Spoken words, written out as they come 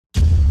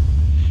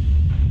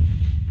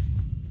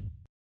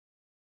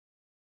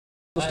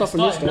Just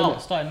stuff on Insta,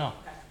 innit? Start now.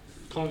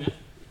 Calm, yeah.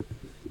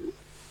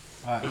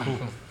 Alright, cool.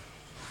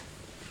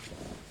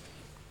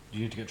 Do you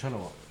need to get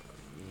Trello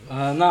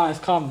up? Nah, it's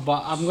calm,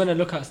 but I'm gonna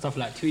look at stuff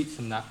like tweets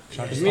and that.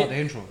 Shall I just start the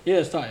intro?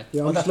 Yeah, start it.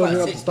 Yeah, Oh, I'm just that's loading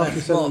fine. up the stuff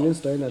you sent on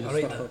Insta, innit? The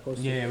Alright, stuff I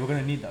posted. Yeah, we're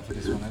gonna need that for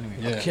this one anyway.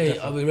 Yeah. Okay,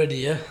 are we ready,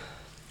 yeah? Yeah,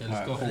 let's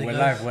Alright, go. cool. Hey, We're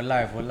guys.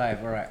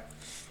 live, alright.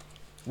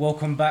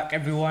 Welcome back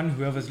everyone,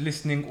 whoever's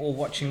listening or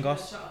watching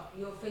us. Shut up.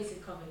 Your face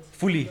is covered.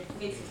 Fully. Your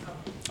face is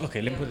covered.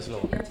 Okay, let me put this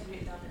lower. You have to put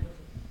it down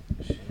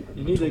a little.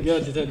 You need a girl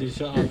to tell you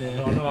shut up there.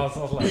 No, I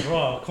was like,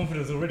 bro,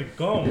 confidence already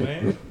gone,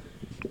 man.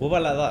 What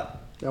about like that?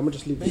 Yeah, I'm gonna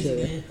just leave the shit,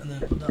 yeah? Basically, and then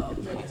put that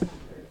up.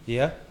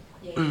 Yeah?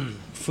 Yeah.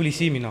 Fully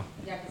see me now.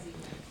 Yeah, I can see you.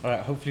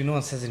 Alright, hopefully no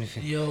one says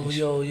anything. Yo,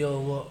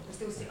 what?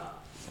 Still sit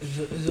up.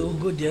 Is it all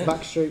good, yeah?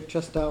 Back straight,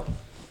 chest out,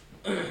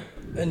 suck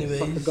the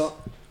Anyways, gut.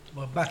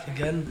 we're back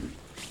again.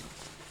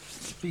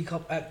 Speak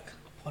Up Act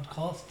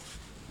podcast.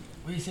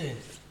 What are you saying?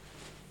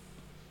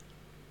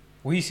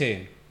 What are you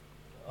saying?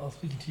 I was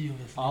speaking to you.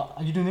 Obviously.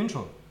 Are you doing the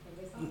intro?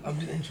 I'm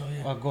doing the intro,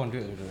 yeah. Oh, go on, do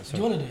it. Do you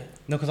Sorry. want to do it?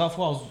 No, because I thought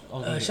I was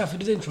gonna do it. Shafi,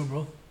 do the intro,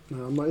 bro.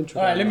 No, I'm not intro.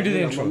 Alright, guy, let me do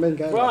the I'm intro. a main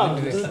guy.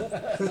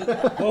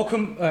 Bro,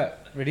 Welcome,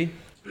 ready?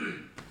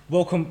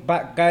 Welcome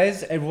back,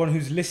 guys. Everyone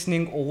who's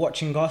listening or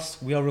watching us,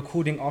 we are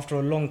recording after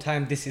a long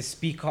time. This is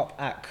Speak Up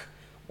Ak.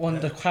 On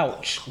the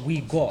couch,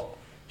 we got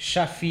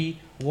Shafi,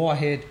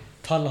 Wahid,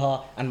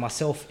 Talha, and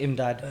myself,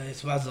 Imdad.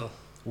 It's Wazza.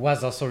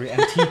 Waza, sorry,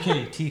 and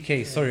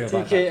TK, sorry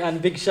about TK that.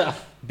 and Big Shaf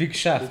Big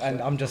Shaf,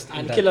 and I'm just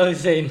and Imdad. Killer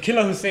Hussein.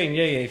 Killer Hussein,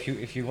 yeah.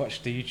 If you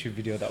watch the YouTube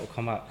video, that will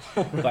come out.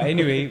 But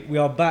anyway, we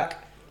are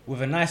back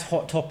with a nice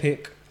hot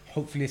topic.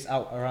 Hopefully, it's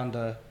out around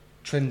the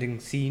trending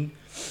scene.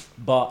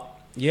 But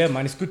yeah,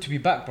 man, it's good to be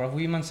back, bro. What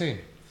are you man saying?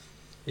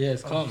 Yeah,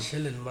 it's I'm calm.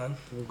 chilling, man.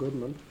 We're good,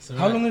 man. It's How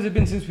alright. long has it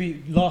been since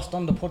we last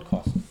done the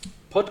podcast?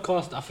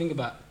 Podcast, I think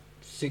about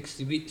 6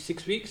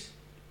 weeks.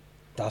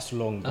 That's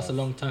long. That's a bruv.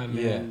 long time.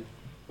 Yeah,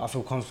 I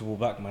feel comfortable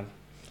back, man.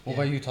 What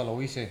Yeah. about you, Tala? What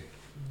are you saying?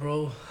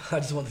 Bro, I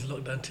just want this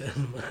lockdown to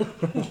end, man.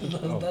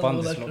 Oh, That's fun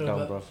all this I care lockdown,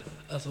 about. bro.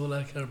 That's all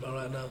I care about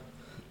right now.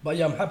 But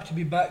yeah, I'm happy to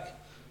be back.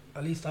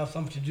 At least I have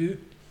something to do.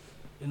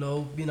 You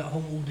know, being at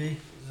home all day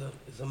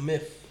is a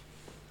myth.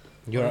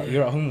 You're Yeah.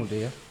 you're at home all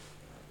day, yeah?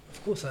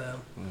 Of course I am.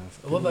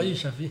 Yeah. What about you,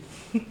 Shafi?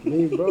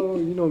 Me, bro,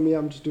 you know me,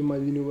 I'm just doing my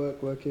uni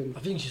work, working.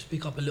 I think you should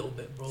speak up a little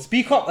bit, bro.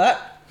 Speak up,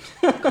 that.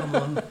 Come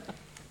on.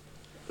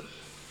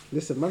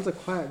 Listen, man's a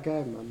quiet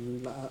guy,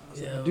 man. Like,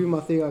 Yeah. I do my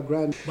thing, I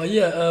grind. But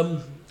yeah,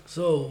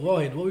 so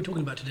Wahid, what are we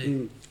talking about today?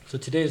 Mm. So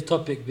today's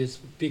topic is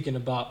speaking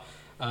about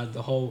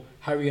the whole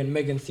Harry and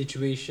Meghan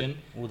situation.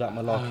 All that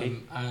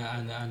malarkey.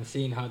 And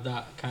seeing how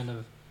that kind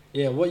of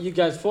what you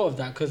guys thought of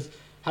that, because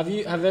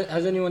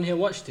has anyone here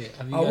watched it?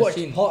 Have you I guys watched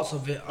seen parts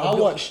of it. I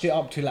watched it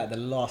up to like the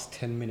last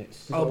 10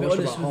 minutes. I'll be I watched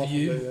honest about with half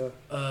of you. it,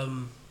 yeah.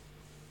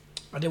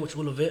 I didn't watch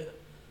all of it,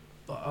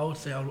 but I would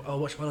say I'll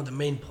watch one of the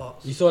main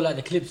parts. you saw like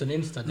the clips on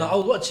Insta? No, I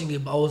was watching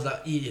it, but I was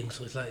like eating,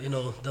 so it's like, you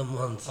know, them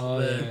ones. Oh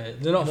where- yeah,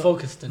 they're not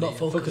focused on not it.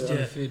 focused, on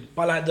yeah. the food.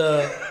 But like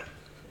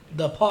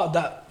the part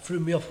that threw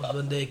me off was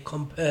when they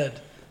compared,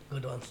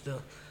 good one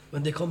still,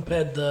 when they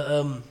compared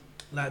the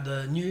like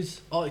the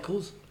news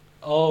articles.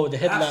 Oh, the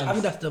headlines. I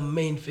think that's the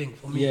main thing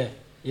for me.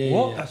 Yeah.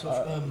 What? Yeah. That's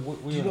what.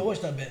 what Do you not watch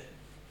that bit?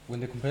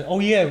 When they compare, oh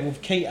yeah,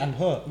 with Kate and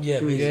her.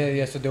 Yeah, basically.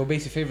 Yeah. So they were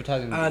basically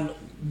favoritizing. And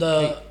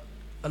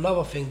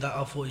another thing that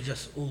I thought is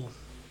just all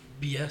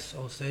BS,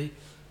 I would say,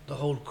 the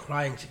whole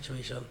crying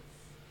situation.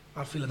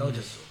 I feel like that was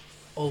just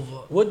over.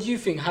 What do you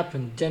think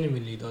happened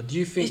genuinely though? Do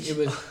you think it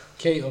was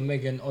Kate or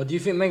Meghan, or do you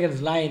think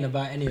Meghan's lying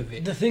about any of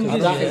it? The thing 'Cause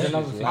is, that yeah, is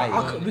another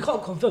thing. we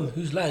can't confirm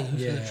who's lying, who's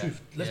telling the Yeah,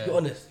 truth. Let's yeah. be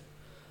honest.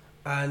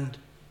 And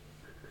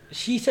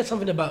she said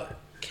something about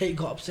Kate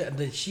got upset and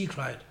then she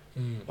cried.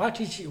 Mm.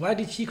 Why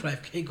did she cry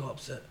if Kate got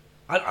upset?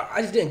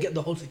 I just didn't get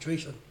the whole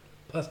situation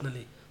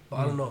personally, but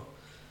I don't know.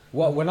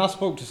 When I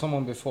spoke to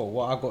someone before,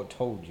 what I got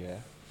told, yeah,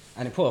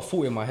 and it put a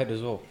thought in my head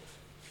as well.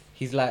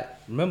 He's like,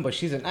 remember,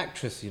 she's an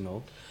actress, you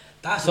know.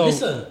 That's So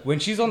listen. when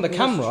she's on the That's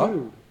camera,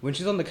 true.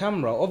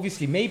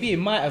 obviously maybe it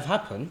might have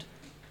happened,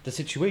 the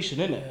situation,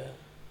 innit?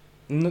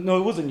 Yeah. No,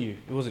 it wasn't you.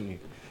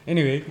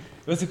 Anyway,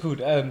 what's it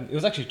called? It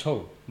was actually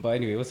Toe. But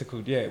anyway, what's it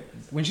called? Yeah,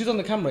 when she's on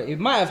the camera, it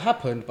might have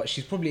happened, but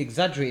she's probably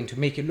exaggerating to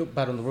make it look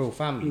bad on the royal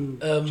family.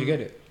 Do you get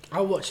it? I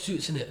watch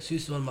Suits, innit?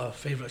 Suits is one of my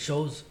favourite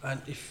shows, and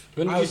if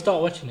When did you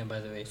start watching it, by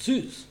the way?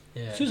 Suits,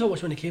 Yeah. Suits I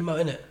watched when it came out,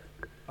 innit?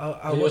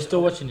 I You're watched.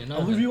 still watching it now?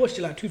 I then? rewatched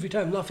it like 2-3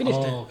 times. No, I finished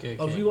Oh, it. okay, I've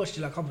okay. rewatched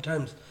it like a couple of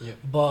times. Yeah.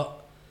 But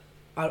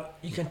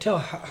you can tell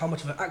how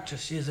much of an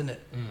actress she is, innit?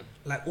 Mm.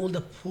 Like all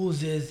the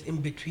pauses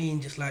in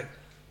between, just like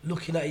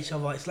looking at each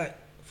other. It's like,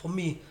 for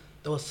me,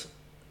 there was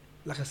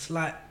like a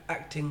slight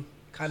acting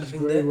kind of She's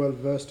thing very there. well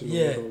versed in all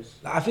Yeah, those.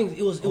 like, I think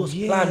it was Oh,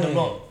 planned a yeah.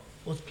 lot.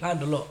 It was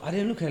planned a lot. I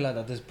didn't look at it like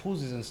that. There's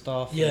pauses and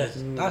stuff. Yeah,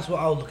 Mm. that's what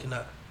I was looking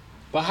at.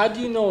 But how do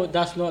you know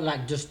that's not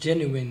like just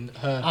genuine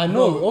her? I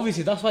know. No.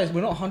 Obviously, that's why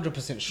we're not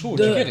 100% sure.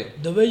 Do you get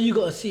it? The way you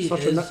gotta see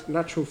Such it a is,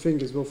 natural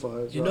thing as well for her.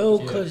 As you well.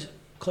 know, Yeah.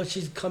 because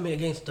she's coming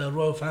against the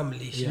royal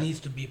family, she Yeah. needs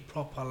to be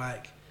proper,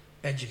 like,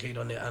 educated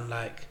on it, and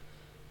like,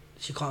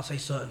 she can't say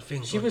certain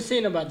things. She was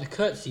saying about the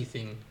curtsy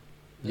thing.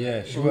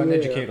 Yeah, she Oh, weren't yeah.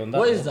 educated on that.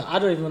 What is though. that? I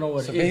don't even know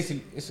what So it is.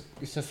 basically,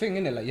 it's a thing,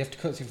 innit? Like, you have to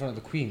curtsy in front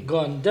of the queen. Go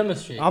on,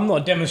 demonstrate. I'm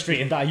not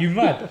demonstrating that. Are you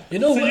mad? You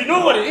know So what? you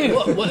know what it is.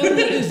 Whatever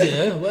it is,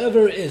 yeah.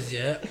 Whatever it is,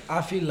 yeah.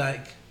 I feel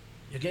like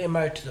you're getting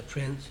married to the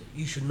prince.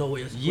 You should know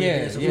what you're Yeah, getting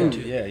yeah, yourself into.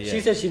 yeah, yeah. She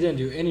said she didn't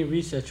do any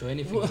research or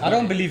anything. I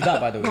don't believe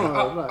that, by the way. Oh,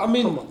 I right, come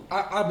mean, on.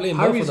 I blame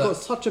her Harry's for got that.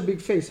 such a big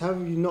face. How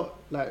have you not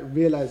like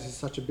realised it's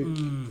such a big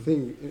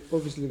thing?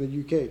 Obviously, in the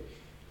UK.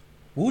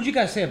 What would you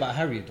guys say about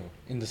Harry though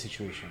in the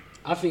situation?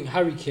 I think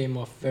Harry came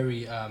off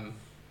very.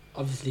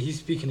 Obviously, he's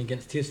speaking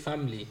against his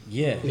family.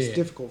 Yeah. It's Yeah.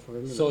 difficult for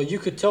him. Isn't So it? you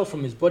could tell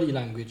from his body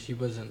language, he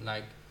wasn't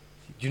like.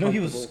 Do you know he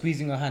was Comfortable.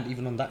 squeezing her hand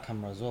even on that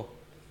camera as well?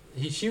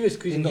 She was In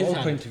squeezing the his Oprah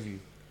hand. interview.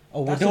 Oh,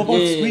 well, That's they were a-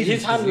 both yeah, squeezing.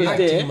 his hand each was other.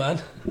 there. Acting,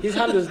 man. His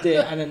hand was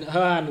there, and then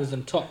her hand was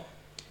on top.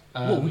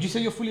 What, would you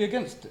say you're fully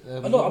against? No,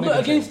 I'm Meghan not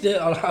against it.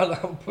 I'm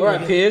All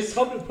right, Piers.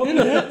 Probably,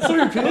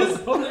 sorry, Piers.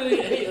 Probably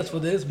gonna hate us for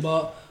this,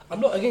 but I'm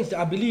not against it.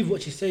 I believe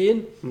what she's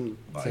saying,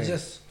 but it's Same.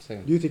 just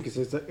Same. You think it's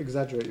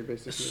exaggerated,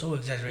 basically? it's so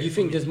exaggerated. You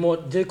think there's more?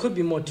 There could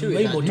be more to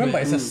Way it. more like- to Remember,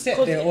 it. it's a set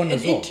Because there on an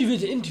as well. interview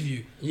is an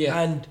interview. Yeah,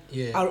 And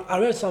yeah. I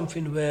read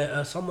something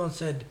where someone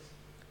said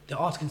they're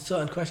asking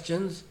certain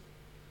questions,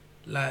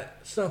 like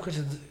certain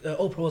questions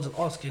Oprah wasn't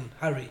asking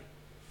Harry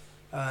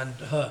and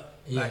her.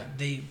 Yeah. Like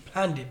they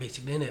planned it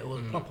basically, innit? It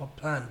was proper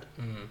planned.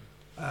 Mm.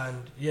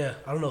 And yeah,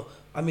 I don't know.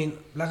 I mean,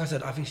 like I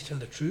said, I think she's telling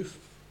the truth.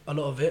 A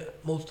lot of it,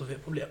 most of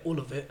it, probably all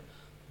of it.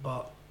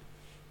 But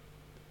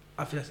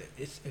I feel like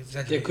it's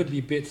exaggerated. There could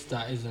be bits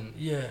that isn't.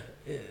 Yeah,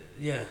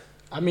 yeah.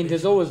 I mean,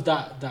 there's always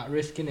that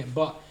risk in it,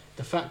 but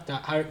the fact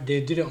that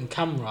they did it on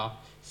camera,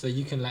 so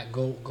you can like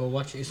go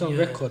watch it. It's on Yeah,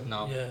 record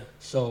now. Yeah.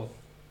 So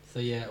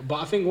yeah. But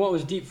I think what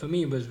was deep for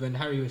me was when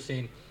Harry was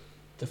saying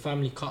the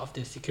family cut off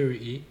their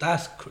security.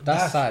 That's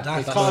sad.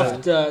 They That's cut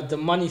off the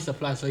money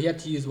supply, so he had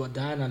to use what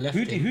Diana left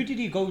Who him. did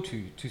he go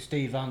to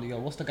stay around the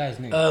yard? What's the guy's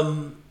name?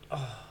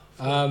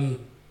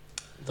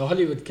 The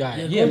Hollywood guy.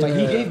 Yeah, yeah, but he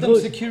good. gave them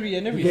Good. security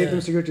and He everything. gave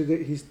them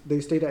security.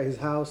 They stayed at his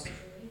house.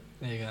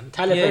 There you go.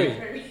 Tyler Yeah.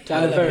 Perry.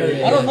 Tyler Tyler Perry. Perry.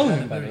 Yeah. I don't know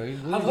him, by the way.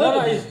 I've No,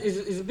 heard of him.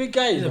 he's a big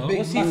guy. He's You a know?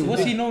 big-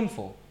 What's he known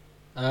for?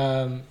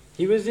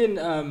 He was in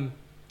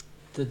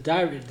the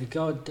diary, the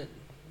girl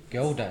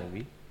Girl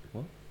Diary.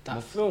 What?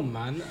 that film,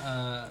 man.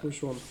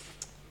 Which one?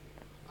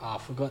 I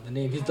forgot the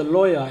name. He's the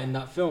lawyer in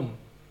that film.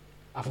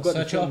 I forgot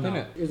the Search it up, film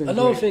now. innit? Isn't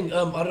Another great. thing,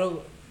 I don't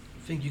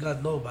think you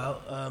guys know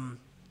about.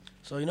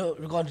 So you know,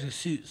 regarding to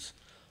Suits,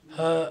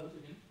 her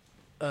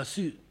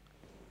suit.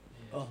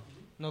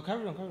 No,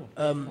 carry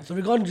on. So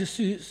regarding to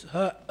Suits,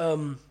 her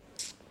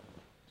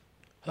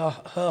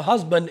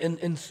husband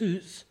in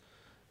Suits,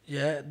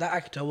 yeah, that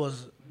actor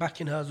was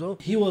backing her as well.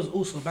 He was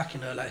also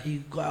backing her. Like he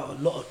got out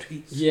a lot of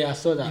tweets. Yeah, I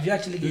saw that. If you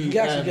actually, you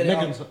can actually get it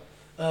Meghan's-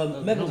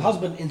 out. Meghan's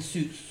husband in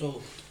Suits,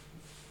 so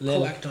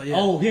co-actor, yeah.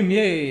 Oh, him,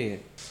 yeah.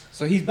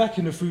 So he's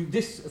backing the fruit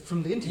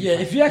from the interview. Yeah,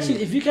 if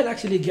you can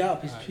actually get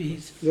up his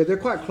tweets. Yeah, they're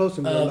quite close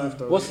in real life,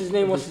 though. What's his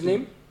name? What's his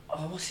name?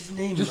 Oh, what's his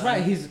name? Just man?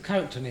 write his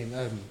character name.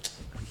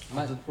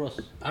 Michael Cross.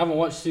 I haven't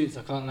watched Suits.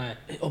 I can't lie.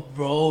 Oh,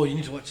 bro, you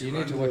need to watch it. You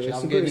man. need to watch it. it's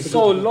I'm a getting good- this. it's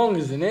So long,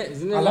 isn't it?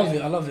 Isn't it? I love like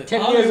it. I love it.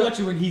 10 I'll years. watch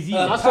it when he's eating.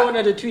 I saw one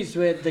of the tweets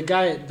where the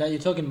guy that you're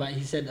talking about,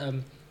 he said,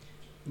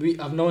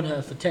 I've known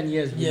her for 10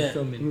 years. We've Yeah. been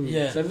filming.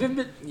 Yeah. So if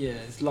it, yeah,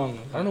 it's long.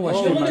 I don't know why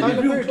Oh, she man. did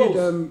Tyler Real Perry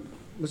close.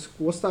 did,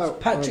 what's that?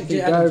 Patrick the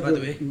J. Adams, by the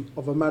Diary way.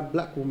 of a Mad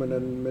Black Woman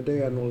and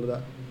Medea and all of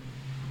that.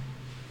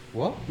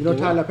 What? You know The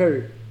Tyler what?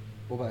 Perry?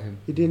 What about him?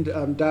 He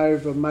did Diary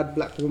of a Mad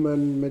Black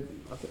Woman.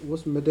 I think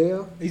what's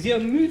Medea? Is he a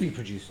movie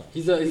producer?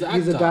 He's an actor.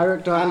 He's a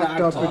director, and an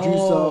actor, producer,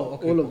 Oh,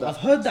 okay, all cool. of that. I've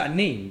heard that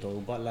name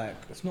though, but like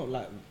it's not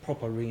like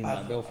proper ringing that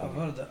I've bell for me.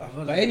 heard that. I've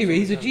heard But that. anyway,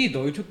 he's a G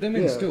though. He took them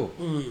in Yeah. still.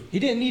 Mm. He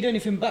didn't need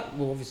anything back.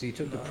 Well, obviously he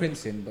took the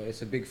Prince in, but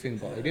it's a big thing.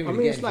 But he didn't I really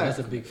mean, get it's anything. like That's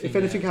a big thing, if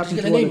anything yeah. happened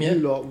Did to you one get of the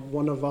you name, lot,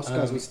 one of us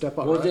guys would step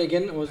up, What was it right?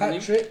 again? What was the name?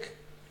 Patrick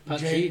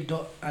J.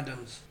 Patrick?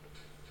 Adams.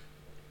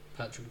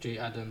 Patrick J.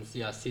 Adams.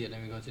 Yeah, I see it.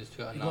 Let me go to his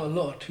Twitter He got a now.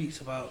 lot of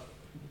tweets about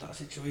that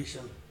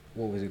situation.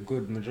 What was it?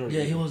 Good majority.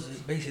 Yeah, he was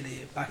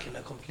basically backing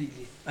her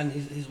completely, and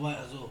he's white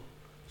as well.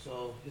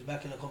 So he's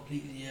backing her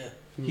completely. Yeah,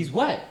 He's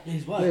white. yeah,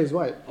 he's Yeah, white. he's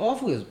white. Oh, I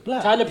thought he was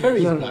black. Tyler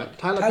Perry's No, no, black.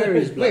 Tyler Tyler Perry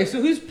is Perry's black. Wait,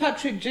 so who's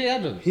Patrick J.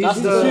 Adams? He's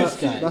That's the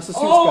Suits guy. That's the Suits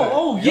Oh, guy.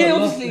 oh, Yeah, yeah,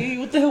 no. obviously.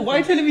 What the hell? Why are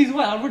you telling me he's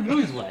white? I already know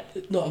he's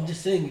white. No, I'm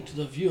just saying it to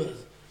the viewers.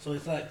 So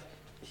it's like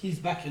he's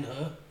backing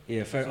her.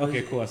 Yeah, fair. So Okay,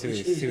 it- cool. I see what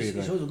it- you it- see what it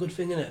you're shows doing. a good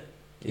thing, innit?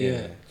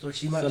 Yeah. So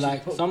she might. So she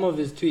like pro- some of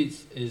his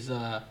tweets is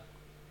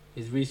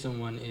his recent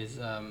one is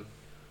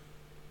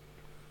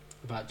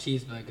about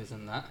cheeseburgers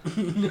and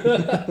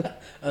that.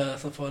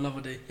 so for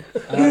another day.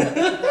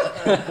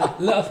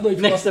 Um, Let us know if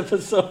you next want.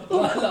 episode.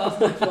 Let us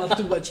know if you want to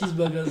talk about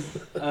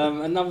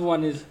cheeseburgers. Another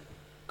one is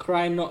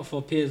cry not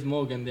for Piers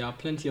Morgan. There are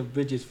plenty of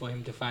bridges for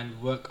him to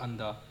find work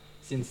under.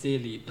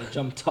 Sincerely, the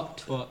jumped up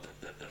twerp.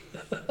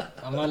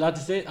 Am I allowed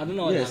to say it? I don't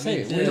know what Yeah, that say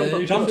means. it.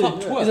 Yeah, Jumped up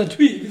It's twerp. a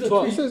tweet. It's a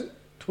Twerp. He tweet. says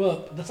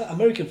Twerp. That's an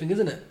American thing,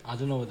 isn't it? I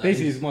don't know what that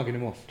Basically, is. he's mugging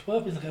him off.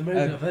 Twerp is like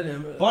American. I've heard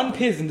it. Bun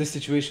Piers in this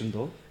situation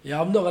though.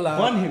 Yeah, I'm not gonna lie.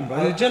 Bun him,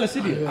 bro. He's a jealous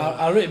idiot.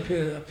 I rate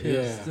Piers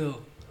Yeah.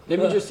 still. Let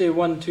me just say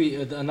one tweet,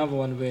 another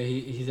one where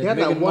he said He had Meghan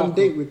that one Markle-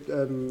 date with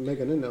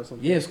Meghan in there or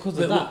something. Yeah, it's because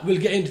of that. We'll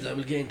get into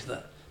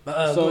that.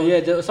 But, So go on.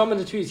 yeah, some of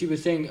the tweets he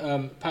was saying,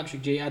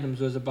 Patrick J. Adams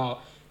was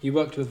about. He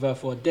worked with her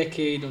for a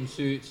decade on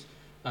Suits.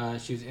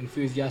 She was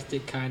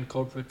enthusiastic, kind,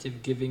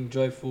 cooperative, giving,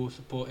 joyful,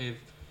 supportive,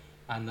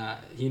 and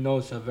he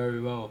knows her very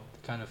well,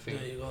 kind of thing.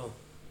 There you go.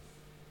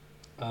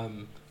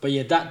 But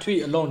yeah, that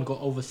tweet alone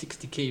got over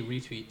 60k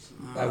retweets.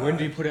 When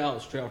did you put it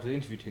out? Straight after the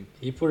interview thing?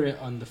 He put it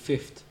on the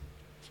 5th.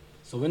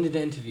 So when did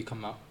the interview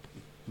come out?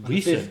 On the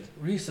Recent. 5th.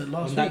 Recent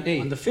last On that week. day.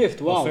 On the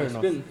 5th. Wow, fair it's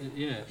enough. been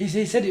yeah.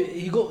 He said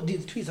he got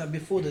these tweets like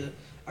before the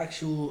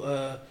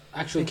actual.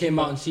 Actually came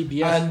out on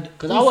CBS And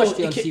because I also watched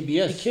it on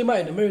CBS. It came out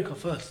in America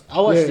first. I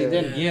watched Yeah, it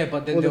then. Yeah,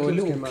 but then All the there were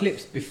clips little came out.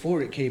 clips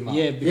before it came out.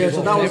 Yeah, Yeah, because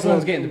so that was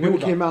everyone's getting the when it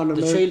build-up. came out in,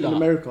 The in trailer.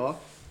 America.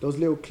 Those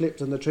little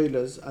clips and the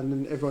trailers, and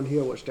then everyone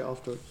here watched it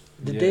afterwards.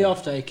 The Yeah. day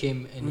after it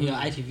came in here,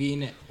 Mm. ITV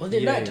in it. Was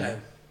it Yeah, night yeah.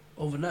 time?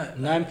 Overnight.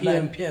 9 p.m.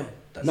 9 p.m.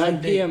 That 9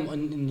 same day. p.m.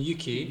 in the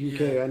UK.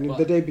 UK, and but-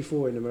 the day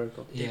before in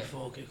America. Day Yeah,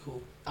 before, okay,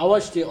 cool. I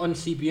watched it on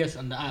CBS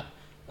on the app.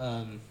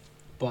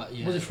 But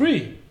yeah, Was it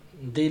free?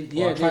 They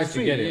Well, I tried they're to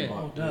free, get yeah. it,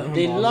 Oh, but damn.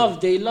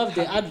 They love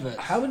their adverts.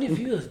 How many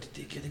viewers did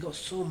they get? They got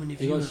so many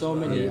They got viewers. so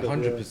man. many. Yeah,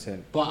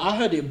 100%. But I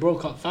heard it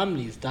broke up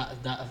families. That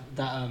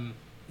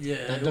Yeah.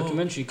 that well,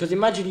 documentary. Because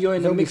imagine you're in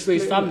a They'll be mixed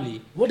race split, innit?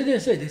 family What did they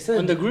say? They said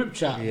on the group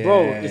chat, Yeah,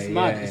 bro. It's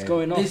mad. yeah. It's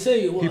going on. they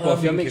say People are you're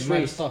thinking mixed mad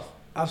race. stuff.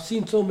 I've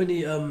seen so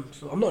many.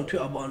 So I'm not on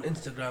Twitter, but on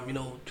Instagram. You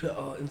know, Twitter,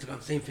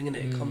 Instagram, same thing.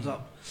 It comes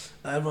up.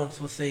 Everyone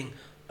was saying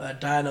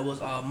Diana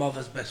was our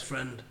mother's best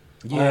friend.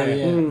 Oh, yeah.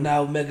 Mm.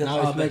 Now Megan's Now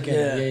our it's best. Megan.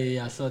 Yeah.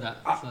 Yeah. I saw that.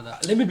 I saw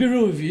that. Let me be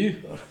real with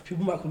you.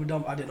 People might call me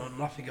dumb. I didn't know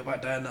nothing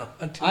about Diana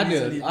until I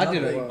recently. did. I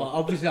Nothing. didn't. But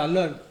obviously, I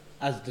learned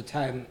as the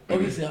time,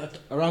 Obviously,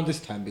 around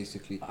this time,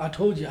 basically. I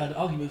told you I had an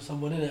argument with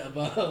someone in it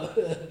about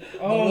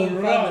Oh,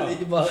 about right.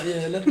 family, but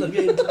yeah, let's not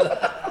get into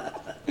that.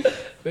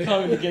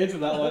 Can't really get into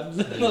that one.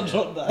 Not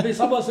drop I mean,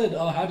 someone said,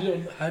 "Oh, how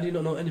do you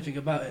not know anything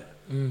about it?"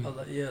 Mm. I was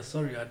like, "Yeah,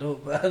 sorry, I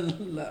don't,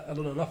 man. Like, I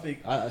don't know nothing."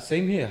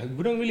 Same here.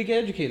 We don't really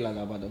get educated like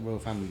that about the royal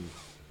family.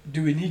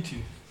 Do we need to?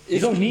 You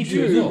don't need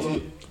to. true. as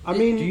well. I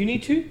mean, Do you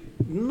need to?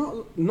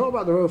 not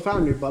about the royal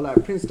family, but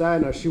like Prince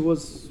Diana, she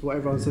was what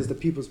everyone says the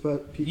people's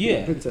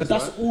Yeah, princess. but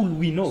that's right? all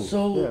we know.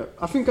 So Yeah,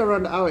 I think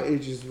around our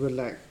ages, we're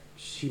like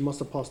she must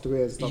have passed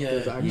away and stuff. Yeah,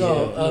 There's actually-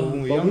 no, when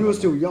we were but we younger, were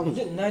still was young.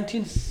 it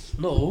 19?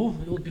 No,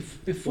 it was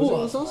before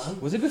Was it us. us?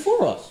 Man. Was it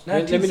before us? Let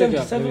me look it up,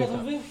 1977 let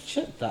or me look it something.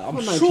 Check that. I'm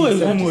Well, sure it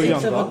was when we were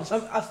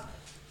 1977. younger.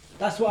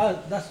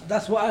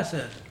 That's what I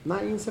said.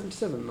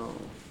 1977, no.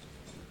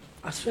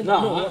 I swear.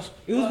 No,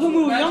 It was when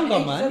we were younger,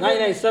 man.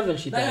 1997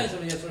 she died.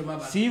 1977, yeah, sorry, my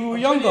bad. See, we were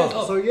I'm 20 younger. years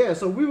old. So yeah,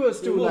 so we were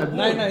still Whoa, like. whoa.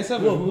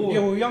 997. Whoa. Yeah,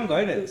 we were younger,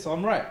 innit? So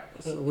I'm right.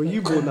 Were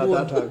you born at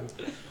that time?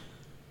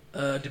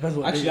 Depends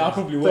what Actually, day I it is.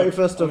 probably was.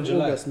 31st I'm of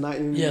July. August,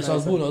 19. Yeah, so I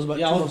was born. I was about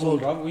Yeah, 2 I was months born, old.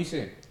 bro. What are you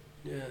saying?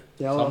 Yeah.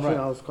 Yeah, So I I'm think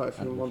right. I was quite a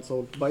few months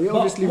old. But yeah, But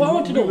obviously, what I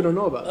want to we know, wouldn't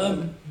know about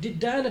that. Did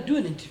Diana do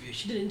an interview?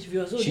 She did an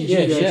interview as well. She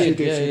didn't did, yeah, she she did.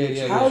 did, Yeah, she yeah, did.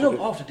 yeah. How she long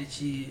did. after did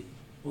she,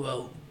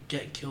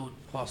 get killed,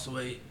 pass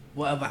away,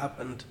 whatever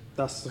happened?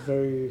 That's a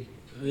very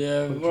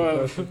Yeah, bro.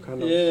 controversial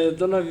kind of. Yeah,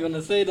 don't know if you want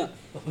to say that.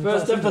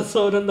 First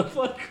episode on the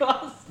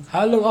podcast.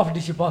 How long after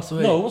did she pass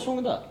away? No, what's wrong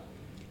with that?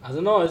 I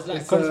don't know. It's like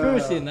It's,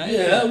 conspiracy, and that.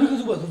 Yeah, we can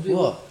talk about conspiracy.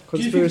 What? Do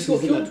you think she got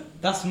Conspiracies, killed?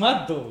 innit? That's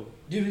mad, though.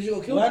 Do you think she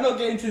got killed? Why not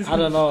get into this I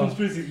don't know.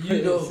 conspiracy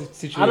You know,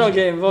 situation? I don't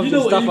get involved You know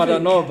in what stuff you I don't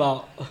think? know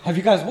about. Have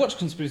you guys watched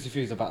conspiracy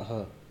theories about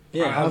her?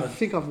 Yeah. I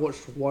think I've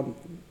watched one,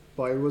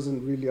 but it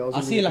wasn't really. I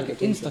I see like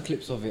Insta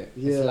clips of it.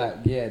 Yeah. It's like,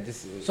 yeah,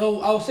 this is.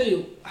 So I'll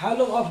say, how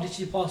long after did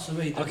she pass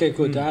away? then? Okay,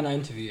 cool. Diana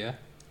interview, yeah.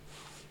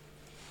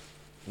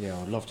 Yeah,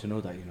 I'd love to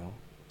know that, you know.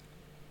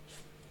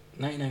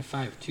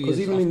 1995, 2 Because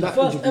years even in The that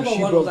first interview, ever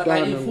she one was broke like down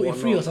and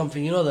 1943 or whatnot.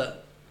 something. You know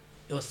that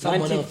it was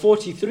someone else.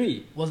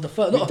 1943. Was the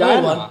first? With Not her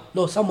Diana? one.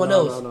 No, someone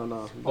No, else.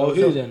 no. Oh, That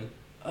who was- then?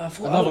 I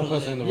forgot- Another I don't know.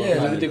 person in the Yeah, royal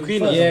like family. The Queen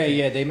first- or Yeah, something.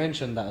 yeah, they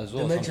mentioned that as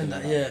well. They mentioned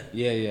something that, like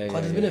yeah. Yeah,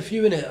 Because there's been a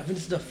few in it. I think this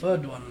is the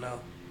third one now.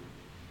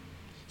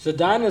 So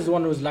Diana's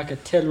one was like a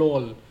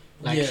tell-all.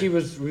 Like Yeah. she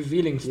was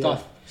revealing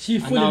stuff. She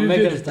And fully now revealed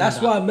Meghan's it. done That's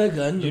that. why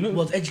Meghan You know-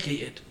 was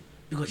educated.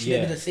 Because she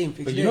Yeah. did the same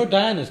thing. But She you know did-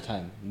 Diana's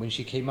time, when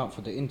she came out for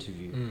the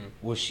interview, Mm.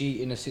 was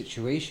she in a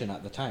situation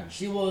at the time?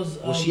 she was.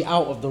 Was she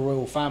out of the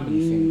royal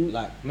family thing,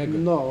 like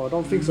Meghan? No, I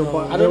don't think so. No. But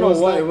I there don't know was,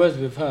 what like, it was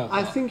with her.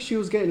 I think she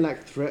was getting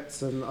like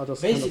threats and other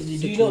Basically, kind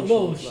of do you not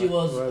know situations, she like,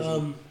 was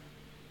rising.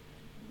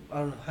 I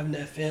don't know, having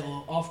an affair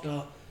or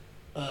after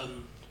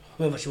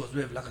whoever she was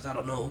with, like I said, I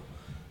don't know.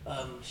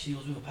 She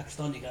was with a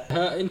Pakistani guy.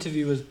 Her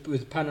interview was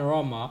with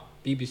Panorama,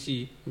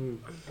 BBC, Mm.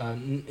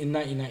 in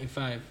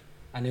 1995,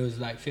 and it was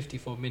like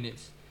 54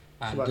 minutes.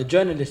 And about the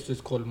journalist was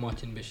called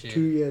Martin Bashir.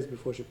 2 years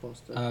before she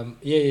passed.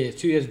 Yeah,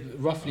 2 years,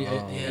 roughly.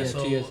 Oh. Yeah,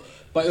 so 2 years.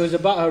 But it was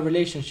about her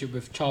relationship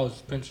with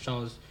Prince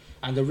Charles,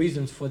 and the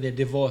reasons for their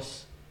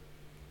divorce.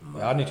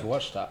 Yeah, I need to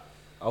watch that.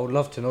 I would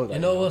love to know that. You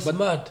know what's But-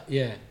 mad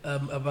Yeah.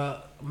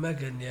 about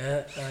Meghan?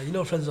 Yeah, you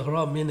know Friends of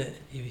Haram, innit?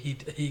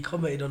 He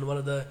commented on one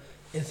of the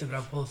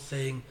Instagram posts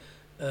saying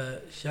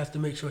she has to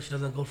make sure she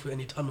doesn't go through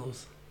any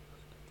tunnels.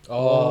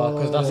 Oh,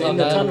 because that's Oh. what In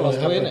the Diana tunnel was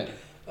doing, happened. it.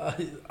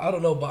 I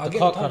don't know, but I The get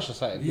car the crash or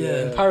something.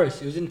 Yeah. In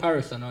Paris, it was in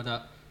Paris. I know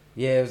that.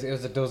 Yeah, there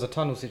was a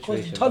tunnel Because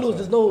situation. tunnels,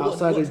 that's there's no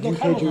Outside there's the no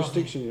UK camera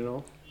jurisdiction, you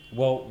know. why.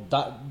 Well,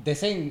 that they're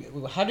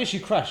saying, how did she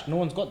crash? No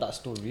one's got that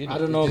story. innit? I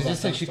don't know They about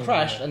just said that she story,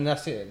 crashed yeah. and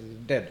that's it. It's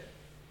dead.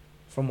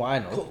 From what I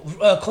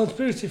know.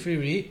 Conspiracy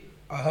theory.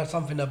 I heard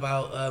something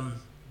about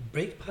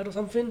brake pad or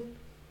something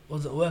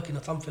wasn't working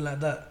or something like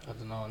that. I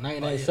don't know.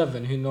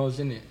 1997. Who knows,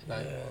 innit?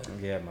 Like,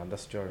 Yeah, man,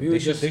 that's true. we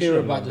would just hear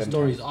about the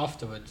stories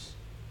afterwards.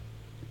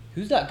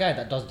 Who's that guy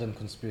that does them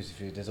conspiracy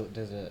theories?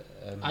 There's a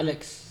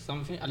Alex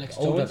something. Alex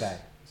older Jones. guy.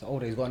 He's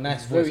older. He's got a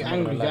nice Very voice. I'm not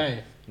angry gonna lie.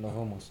 guy. No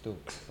homo still,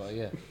 but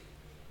yeah.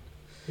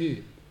 Who?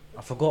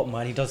 I forgot,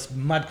 man. He does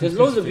mad. There's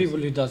loads of conspiracy people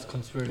who does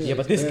conspiracy. Yeah,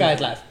 but this Yeah.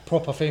 guy's like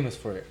proper famous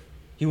for it.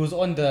 He was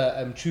on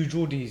the True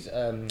Geordie's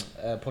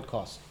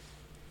podcast.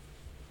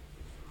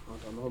 I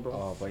don't know, bro.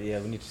 Oh, but yeah,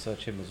 we need to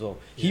search him as well.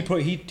 Yeah.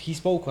 He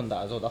spoke on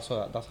that as well. That's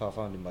how I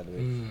found him, by the way.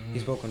 Mm, He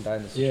mm. spoke on that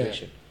in the Yeah.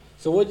 situation.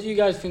 So what do you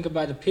guys think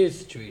about the Piers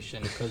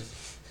situation?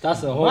 Because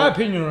that's a whole. My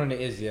opinion on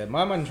it is, yeah,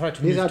 my man tried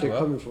to He's move had to it her.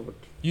 coming forward.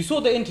 You saw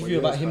the interview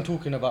Well, yeah, about him it's fine.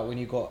 talking about when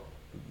he got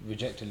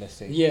rejected, let's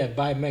say. Yeah,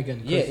 by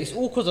Meghan. Yeah, it's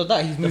all because of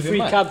that. He's the moving free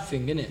mad. cab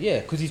thing, innit? Yeah,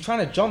 because he's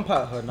trying to jump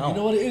at her now. You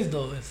know what it is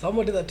though? If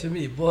someone did that to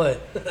me, boy.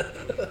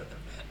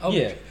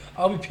 Yeah.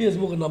 I'll be Piers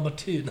Morgan number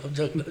 2. No, I'm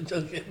joking. I'm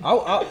joking.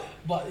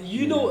 But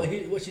you know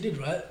what she did,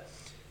 right?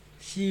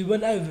 She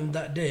went out with him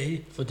that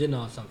day, For dinner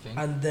or something.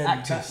 and then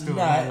Active that still,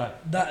 night, I'm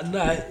not that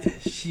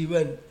night, she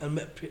went and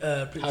met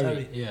Prince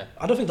Harry. Yeah.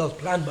 I don't think that was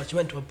planned, but she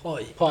went to a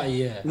party Party,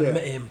 yeah. and Yeah.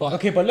 met him. But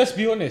Okay, but let's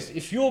be honest.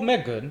 If you're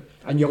Megan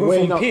and you're you go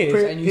weighing from up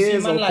Piers and you see a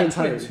Piers man or like Prince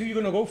Prince, Harry. who you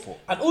gonna go for?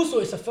 And also,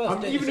 it's a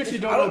first date. Even if It's- you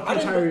it's- don't I know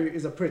Prince I don't Harry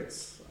is a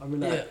prince, I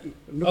mean, like, Yeah.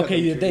 look at Okay,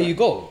 them yeah, two, there like- you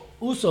go.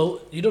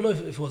 Also, you don't know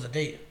if it was a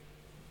date.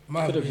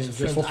 Might could have been been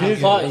friends just for a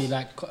Piers, party, yes.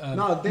 like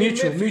No, they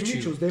mutual, met through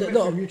mutual. mutuals. They met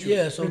No, through mutuals.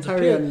 yeah, so Prince the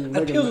Harry Piers, and and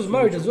Meghan Piers met was through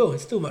married mutuals. as well.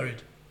 He's still married.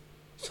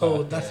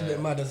 So that's a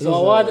bit mad as So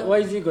well. why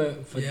is he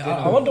going for Yeah, dinner?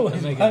 I wonder what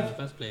with his Meghan wife in the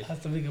first place. has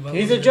to think about.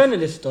 He's a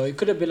journalist though. It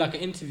could have been like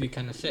an interview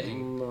kind of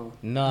setting. No.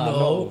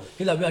 No,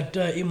 he like we had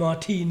dirty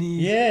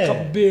martinis, Yeah.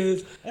 couple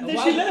beers, And then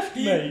why- she left,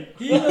 he, mate.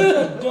 He even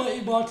said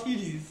dirty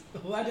martinis.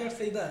 Why did I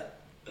say that?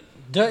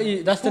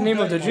 Dirty. That's the name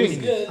of the Dirty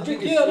drink. martinis. Yeah, I drink.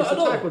 think Yeah, it's I a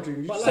know. type of drink.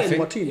 You But just like, say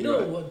martini, you know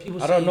right? what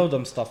people I say? don't know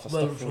them stuff.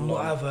 Well, from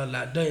what I've heard,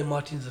 like dirty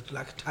martinis are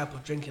like a type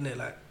of drink in it.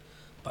 Like,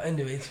 but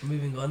anyways,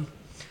 moving on.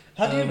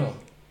 How do you Um, know?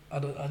 I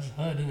just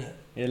heard in it.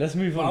 Yeah, let's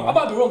move on. I man.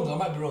 might be wrong though. I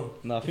might be wrong.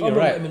 No, I If think I'm you're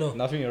wrong, right. let me know.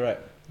 No, I think you're right.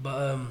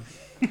 But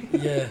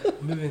yeah,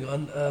 moving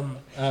on.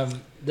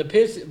 The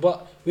Piers,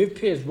 but with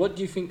Piers, what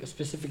do you think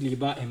specifically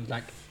about him?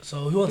 Like,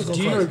 So who wants to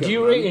do go you, first? do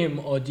you rate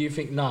him or do you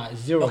think nah,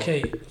 it's zero?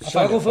 Okay,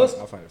 shall I go first?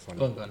 I'll find it funny.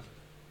 Go on, go on.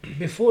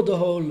 Before the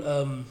whole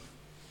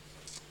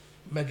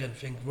Meghan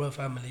thing, royal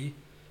family,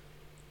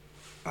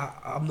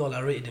 I'm not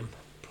like rated him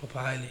proper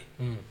highly.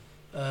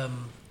 Mm.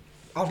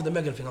 After the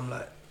Meghan thing, I'm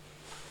like,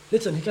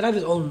 listen, he can have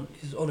his own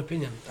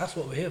opinion. That's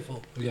what we're here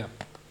for. Yeah.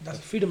 That's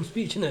freedom of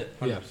speech, innit?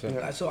 100%. Yeah.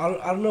 Like, so I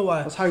don't know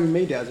why. That's how you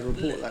made it as a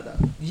report like that.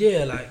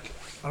 Yeah, like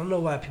I don't know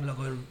why people are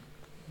going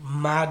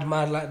mad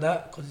like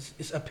that because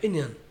it's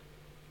opinion.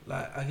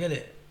 Like I get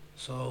it.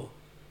 So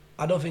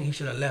I don't think he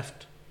should have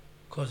left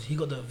because he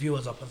got the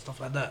viewers up and stuff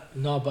like that.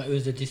 No, but it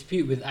was a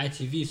dispute with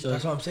ITV, so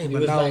That's what I'm saying. it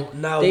But was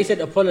now they said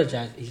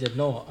apologize. He said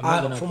no. I'm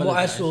not gonna from what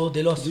I apologize. saw,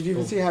 they lost. Did you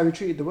even see how he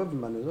treated the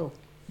weatherman as well?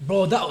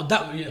 Bro,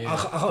 that Yeah. I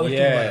can't wait to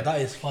Yeah. about it.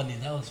 That is funny.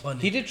 That was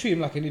funny. He did treat him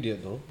like an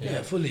idiot, though.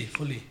 yeah, fully.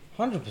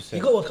 100%. He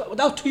got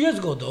that was 2 years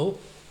ago though.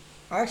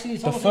 Actually,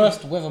 the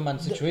first weatherman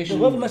the situation.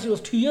 weather message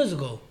was 2 years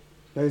ago.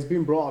 That it's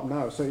been brought up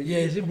now. So Yeah,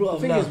 it's been brought the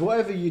up thing now. is,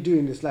 whatever you do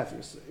in this life,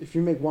 if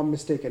you make one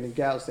mistake and it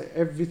gets out there,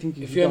 everything If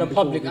you've you're in done a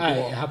before public will be eye,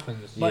 brought it up.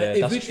 happens. But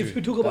Yeah, that's if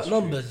we true. talk about That's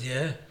true. numbers,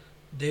 yeah,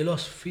 they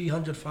lost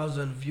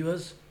 300,000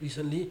 viewers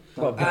recently.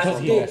 Well, because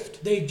And he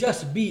left. they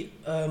just beat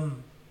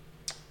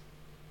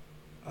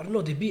I don't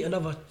know, they beat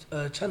another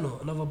channel,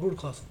 another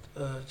broadcast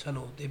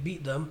channel. They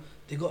beat them.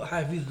 They got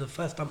high views the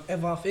first time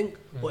ever, I think,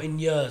 or in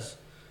years.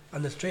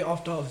 And then straight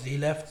after, obviously, he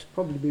left.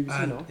 Probably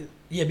BBC And now.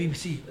 yeah,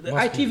 BBC. The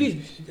Must be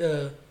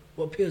ITV,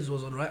 what Piers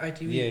was on, right?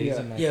 ITV. Yeah, he's Yeah.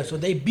 a man. Yeah, so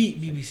they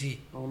beat BBC.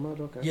 Oh, mad,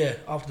 okay. Yeah,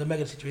 after the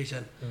Meghan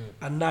situation,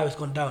 and now it's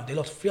gone down. They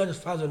lost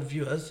 300,000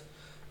 viewers,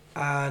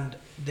 and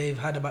they've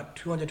had about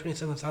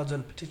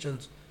 227,000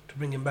 petitions to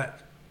bring him back.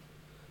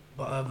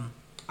 But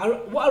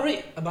what I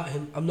rate about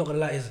him, I'm not gonna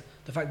lie, is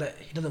the fact that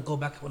he doesn't go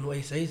back on what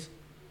he says.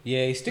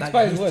 Yeah, he sticks Like,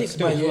 by he his words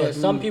sticks by still. his Yeah, word.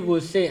 some people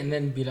will say it and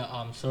then be like, oh,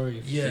 I'm sorry.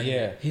 if you Yeah, said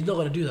Yeah. he's not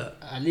gonna do that.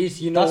 it. At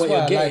least you know That's what why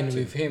you're I getting liked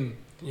him. with him.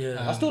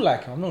 Yeah, I still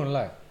like him, I'm not gonna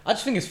lie. I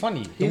just think it's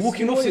funny. The He's-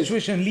 walking you know off what,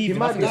 situation and He leaving. I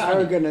might think be it's funny.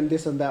 arrogant and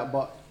this and that,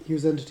 but he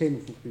was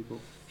entertaining for people.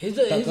 he's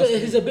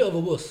that's a bit of a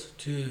wuss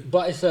too.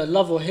 But it's a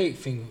love or hate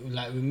thing,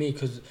 like with me,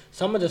 because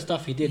some of the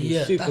stuff he did was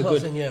Yeah, super that's what I'm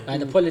good. saying, yeah. Like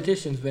the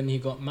politicians when he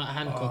got Matt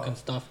Hancock and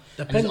stuff,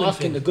 The and he's pendant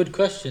asking thing. the good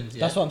questions. Yeah?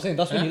 That's what I'm saying.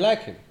 That's when Yeah. you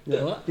like him.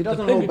 Yeah. What? He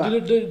doesn't the hold penguin,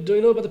 back. do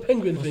you know about the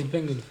penguin What's the thing?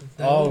 penguin thing?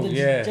 Oh, The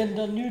yeah.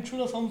 Gender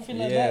neutral or something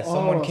like Yeah, that.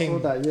 someone I came-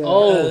 saw that, yeah.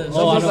 Oh, Uh, I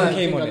someone know. came I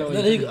think on I it. know what And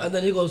you're then, talking and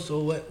then he goes, so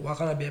why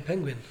can't I be a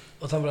penguin?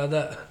 Or something like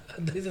that.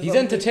 He's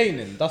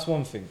entertaining. That's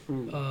one thing.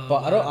 Mm.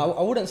 But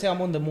I wouldn't say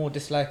I'm on the more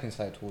disliking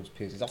side towards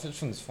Piers. I just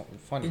think it's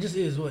funny. It just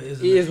is what it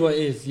is. It isn't is what it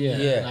is, yeah.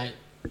 Yeah. Like,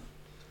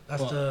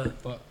 That's but- the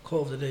but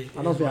quote of the day.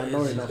 I don't It is think what I it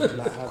know is. enough to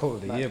like have Quote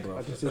of the like, year, bro.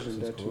 a decision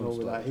there to know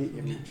whether I hate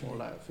him or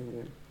like think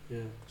him. yeah.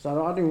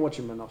 So I didn't watch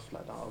him enough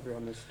like that. I'll be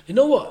honest. You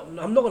know what?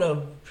 I'm not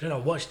gonna pretend I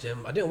watched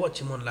him. I didn't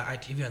watch him on like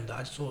ITV and that.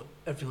 I just saw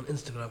everything on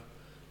Instagram,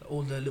 like,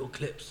 all the little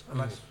clips,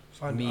 and I just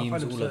I Memes,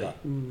 find him all of slutty.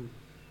 that. Mm.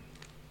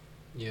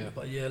 Yeah.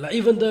 But yeah, like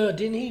even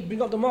didn't he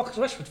bring up the Marcus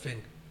Rashford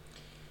thing?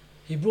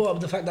 He brought up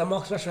the fact that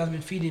Marcus Rashford has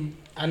been feeding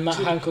And Matt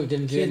Kids- Hancock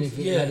didn't do kids,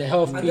 anything. yeah. Like, the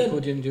health And people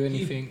then didn't do he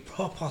anything.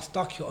 proper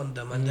stuck it on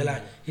them, and they're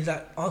like, he's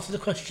like, answer the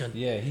question.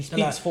 Yeah, he They're speaks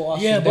like, for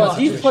us. yeah, in but that But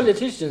these situation.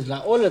 politicians,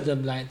 like all of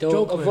them, like they'll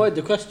Joke, man. avoid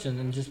the question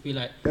and just be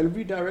like, They'll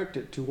redirect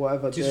it to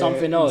whatever. To their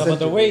something else. No, but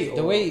the incentive way is,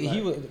 the or, way like,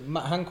 he was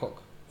Matt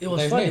Hancock. It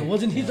was His funny, name?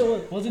 wasn't he the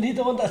one? Wasn't he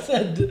the one that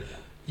said,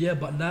 yeah,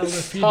 but now we're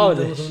feeding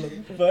Childish. those.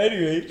 But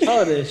anyway,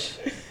 childish.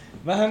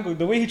 Matt Hancock,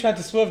 the way he tried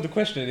to swerve the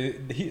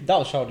question, that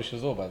was childish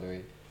as well, by the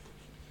way.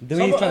 The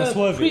way he's Some, trying to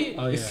swerve Pre- it,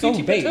 Oh, it's yeah. so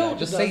Priti bait. Patel Like,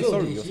 just did say that as well,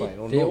 sorry didn't or she? something.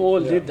 Or They no.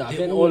 all Yeah. did that. I They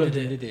think all all of did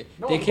them it. did it.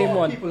 No, They a came lot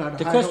of on. people had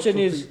The high question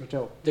hopes for is, Priti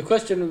Patel. the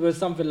question was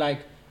something like,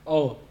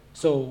 oh,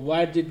 so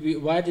why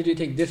did it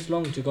take this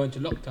long to go into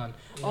lockdown?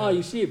 Oh,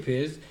 you see it,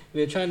 Piers.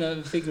 We're trying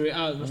to figure it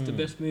out. What's the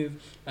best move?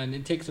 And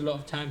it takes a lot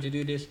of time to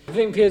do this. I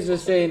think Piers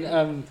was saying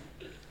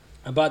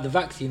about the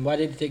vaccine. Why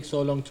did it take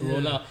so long to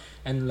roll Yeah. out?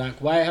 And like,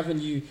 why have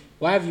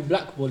you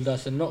blackballed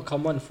us and not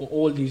come on for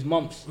all these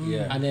months?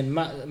 Yeah. And then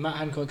Matt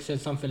Hancock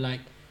said something like,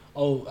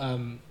 oh,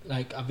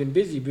 like I've been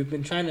busy. We've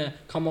been trying to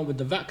come up with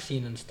the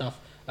vaccine and stuff.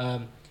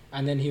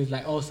 And then he was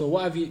like, oh, so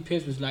what have you?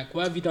 Piers was like,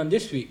 what have you done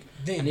this week?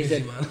 They ain't And he busy,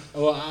 said, man.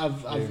 well,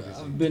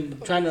 I've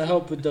been trying to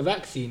help with the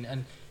vaccine,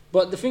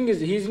 but the thing is,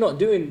 he's not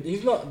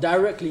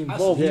directly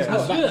involved. Yeah. He's I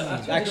not, swear, vaccine.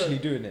 He's actually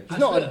doing it. He's I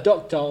not a swear.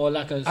 doctor or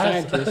like a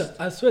scientist.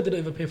 I swear they don't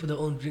even pay for their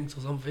own drinks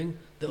or something.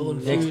 Their own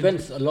They food.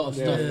 expense a lot of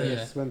Yeah, stuff. yeah,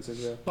 Yeah. expensive.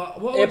 Yeah.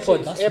 But what I would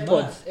say-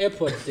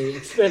 AirPods. They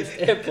expense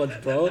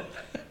AirPods, bro.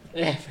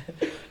 Yeah.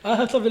 I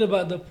heard something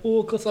about the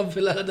pork or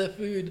something like that, their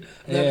food.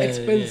 They have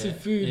expensive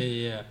food.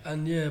 Yeah.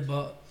 And yeah,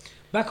 but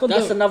back on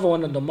That's the... another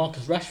one on the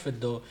Marcus Rashford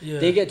though. Yeah.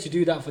 They get to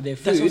do that for their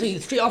That's what I'm food. saying.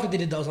 Straight after they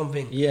did that or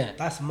something. Yeah.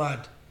 That's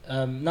mad.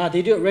 Nah,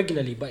 they do it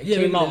regularly, but it Yeah,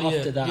 came out regularly,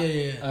 after yeah.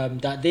 that. Yeah.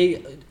 That they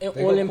got all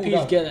called MPs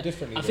out get.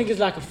 differently, I think though. it's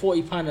like a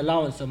 £40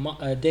 allowance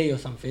a day or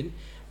something.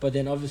 But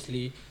then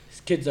obviously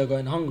kids are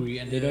going hungry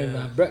and they don't even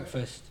Yeah. have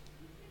breakfast.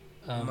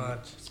 Mad.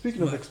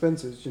 Speaking of Mad.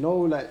 expenses, you know,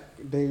 like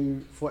they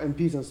for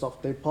MPs and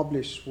stuff, they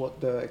publish what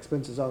the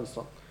expenses are and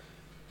stuff.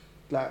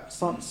 Like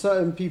some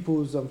certain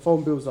people's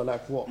phone bills are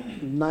like what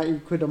 90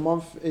 quid a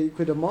month, 80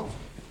 quid a month.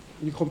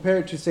 You compare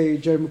it to say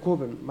Jeremy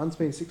Corbyn, man's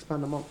paying £6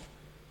 a month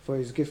for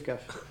his gift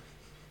gaff.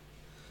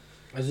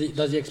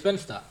 Does he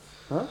expense that?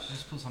 Huh?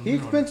 Just put some He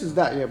mirror on expenses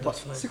that, yeah, but That's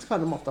fine.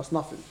 £6 a month, that's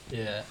nothing.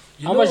 Yeah.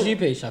 You How know- much do you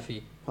pay,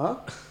 Shafi, Huh?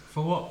 it.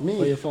 For what? for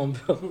Me? your phone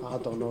bill? I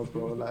don't know,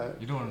 bro.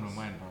 Like, You don't want to know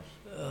mine, bro.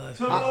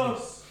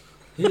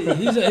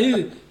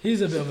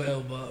 He's a bit of an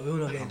L, but we'll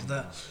not get into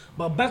that.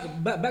 But back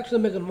to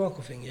the Meghan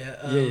Markle thing,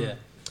 yeah. Yeah.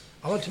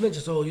 I want to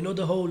mention, so you know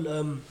the whole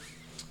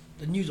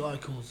the news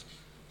articles.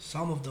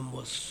 Some of them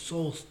were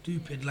so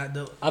stupid, like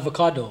the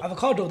Avocado.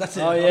 avocado. That's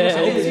it. Oh, I yeah, was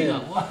like, yeah, oh, see yeah.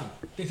 that? What?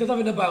 They said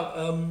something about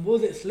what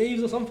was it,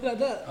 slaves or something like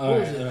that. What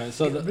was it? Alright.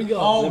 So Bring it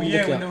up. Oh, Let me yeah,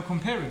 look it when up. they were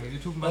comparing it,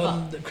 you're talking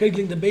about The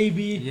cradling the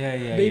baby, Yeah,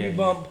 yeah, baby yeah,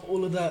 bump,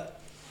 all of that.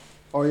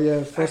 oh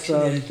yeah, first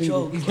Actually, a thing,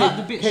 joke. Is that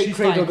the bit Kate she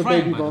cradled started the crying,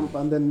 baby man? bump,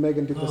 and then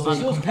Megan did the No, same.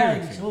 she was comparing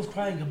crying. thing. She was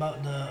crying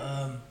about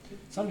the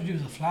something to do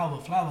with the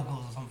flower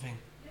girls or something.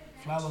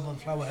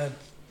 Flower head.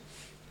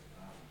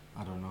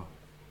 I don't know.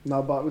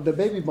 No, but with the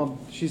baby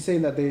bump, she's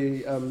saying that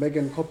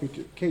Megan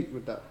copied Kate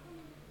with that.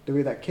 The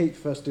way that Kate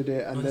first did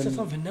it, and And they said then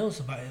something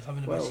else about it.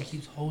 Something about Well. she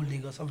keeps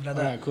holding or something like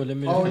that. Alright, cool. Let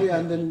me. oh look it yeah, up.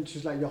 and then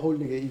she's like, "You're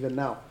holding it even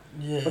now."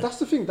 Yeah. But that's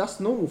the thing.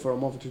 That's normal for a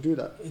mother to do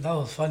that. That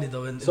was funny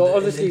though. So in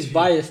obviously the it's interview.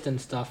 biased and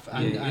stuff,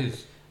 and, Yeah, it and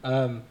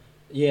is.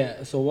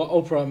 yeah. So what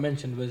Oprah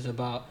mentioned was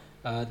about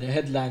the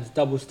headlines,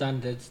 double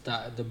standards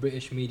that the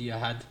British media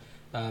had,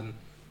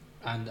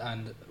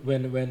 and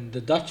when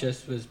the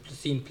Duchess was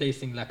seen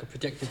placing like a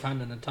protective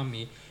hand on her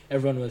tummy,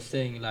 everyone was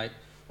saying like,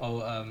 oh,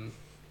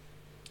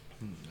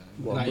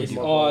 What, like with it's,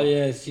 mother? oh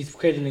yeah, she's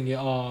cradling it,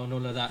 oh, and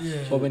all of that.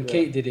 Yeah. But when Yeah.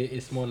 Kate did it,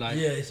 it's more like,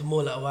 Yeah, it's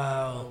more like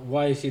wow,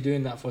 why is she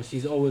doing that for?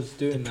 She's always the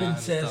doing that. and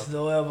princess stuff.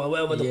 or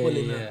whatever they're Yeah,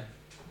 calling yeah. her.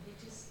 You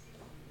just,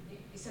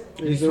 you said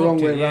it It's You the wrong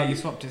swapped way it, yeah, around. you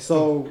swapped it.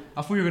 So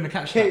I thought you were gonna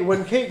catch Kate, that.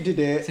 when Kate did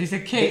it, So you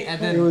said Kate, and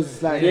it then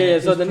was like Yeah, yeah.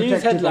 So it's the news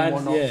protective and headlines,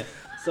 whatnot. yeah.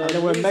 So And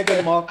then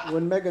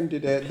when Megan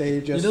did it,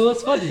 they just You know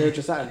what's funny? they were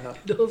just at her.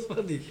 You know what's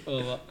funny?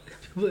 Oh,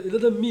 what? You know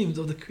the memes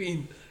of the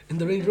Queen in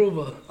the Range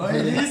Rover. Oh,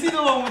 yeah, did you see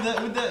the one with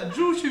the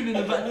drill tune in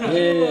the background?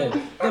 Yeah, yeah. The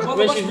When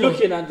she's basketball.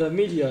 looking at the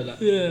media, like.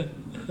 Yeah.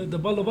 The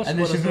Ballabas And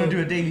then she's gonna do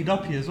a daily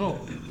duppy as well.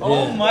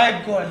 Oh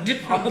my god,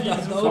 different views.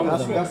 Some of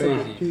That's, them are that's a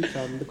crazy. peak,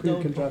 fam. The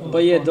Queen can drive.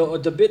 But yeah,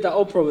 the bit that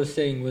Oprah was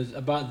saying was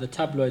about the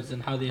tabloids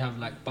and how they have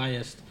like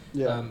biased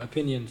Yeah.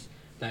 opinions.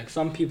 Like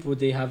some people,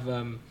 they have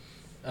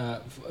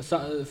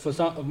for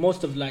some,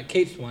 most of like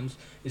Kate's ones,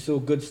 it's all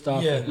good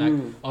stuff. Yeah. And, like,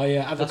 Mm. oh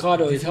yeah,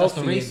 avocado do you is think that's the healthy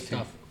and race thing?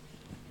 stuff.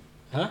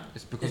 Huh?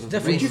 It's because It's of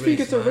definitely Do you the think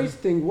race, it's a man. race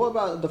thing? What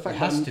about the fact It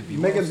has that to be.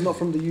 Megan's not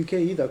from the UK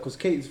either? Because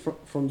Kate's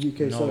from UK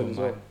No, Solid as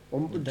well. man. Or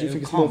do It you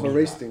think it's can't more of a be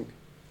race that. thing?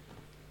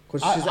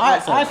 Because she's I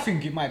outside.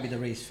 think it might be the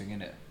race thing,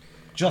 innit?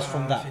 Just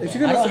from that. If I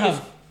you're gonna don't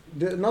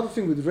say have. another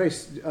thing with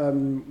race,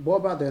 what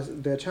about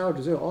their child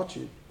as well,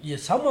 Archie? Yeah,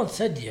 someone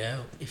said, yeah,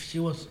 if she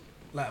was,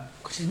 like,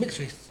 because she's mixed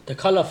race. The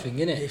color thing,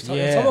 innit? If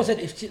Yeah. someone said,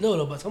 if she,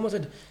 no, but someone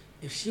said,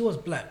 if she was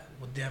black,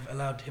 would they have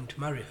allowed him to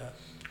marry her?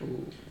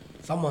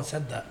 Someone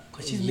said that,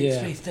 because she's mixed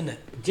Yeah. race, isn't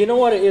it? Do you know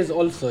what it is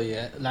also,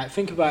 yeah? Like,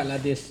 think about it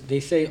like this. They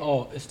say,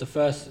 oh, it's the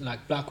first,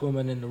 like, black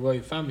woman in the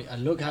royal family,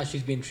 and look how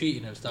she's been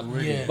treated and stuff.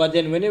 Really? Yeah. But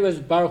then when it was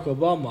Barack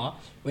Obama,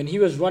 when he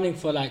was running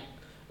for, like,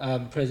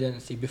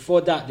 presidency, before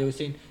that, they were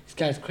saying, this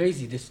guy's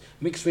crazy, this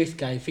mixed race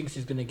guy thinks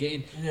he's going to get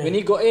in. Yeah. When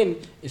he got in,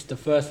 it's the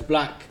first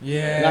black.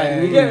 Yeah.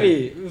 Like, you get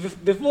me?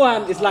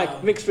 Beforehand, it's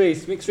like, mixed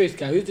race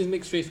guy. Who's this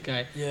mixed race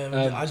guy?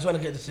 Yeah, I just want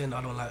to get this in.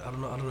 I don't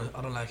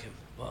like him.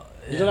 But,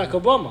 You don't like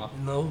Obama?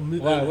 No.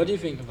 Why? What do you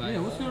think about Yeah,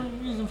 it? what's your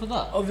reason for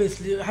that?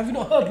 Obviously, have you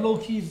not heard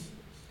Loki's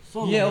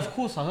song? Yeah, of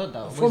course I heard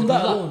that. From Was it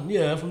that alone,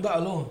 yeah, from that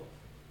alone.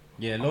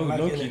 Yeah, I like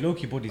Loki, it.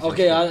 Loki bodies.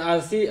 Okay, I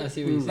see what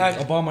you're saying. Like,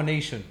 Obama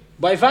Nation.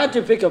 But if I had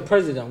to pick a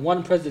president,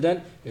 one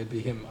president, it would be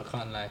him. I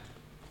can't lie.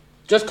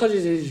 Just because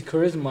his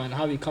charisma and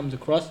how he comes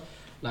across,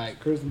 like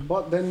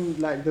But then,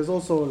 like, there's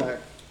also like,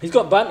 he's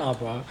got banter,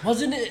 bro.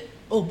 wasn't it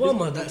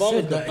Obama that Obama's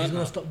said got that he's banter.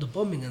 going to stop the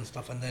bombing and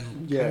stuff and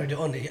then Yeah. carried it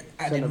on? He Send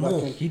added it back more.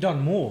 in. He done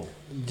more.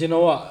 Do you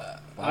know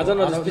what? I don't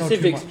know I the don't know too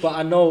specifics, much. but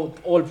I know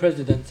all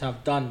presidents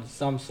have done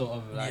some sort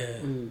of like Yeah.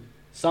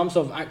 some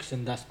sort of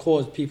action that's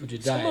caused people to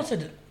die. Someone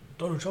said that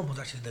Donald Trump was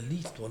actually the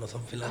least one or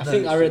something like I that.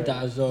 think I read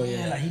that as well. yeah,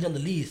 Yeah. like he done the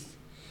least.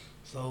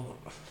 So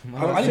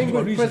I need think to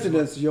with research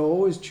presidents, you're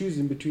always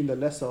choosing between the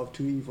lesser of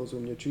two evils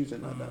when you're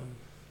choosing like that.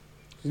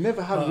 You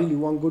never have But- really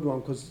one good one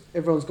because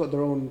everyone's got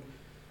their own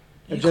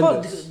you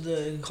can't,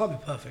 agendas. you can't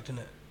be perfect, innit?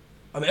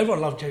 I mean,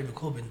 everyone loves Jeremy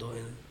Corbyn though,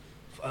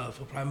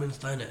 for Prime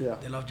Minister, innit? Yeah.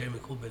 They love Jeremy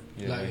Corbyn.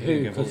 Yeah, Like he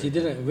who? gave Because he up.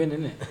 didn't win,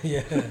 innit?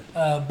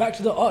 yeah. Back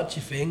to the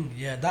Archie thing.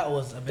 Yeah, that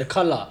was a The bit.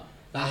 color.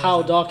 Like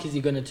how dark is he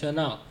gonna turn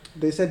out?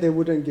 They said they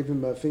wouldn't give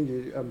him a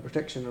finger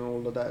protection and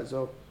all of that as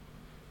well.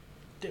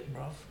 Dick,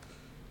 bruv.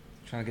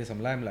 Trying to get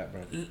some limelight,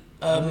 bro.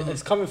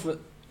 It's coming for.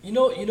 You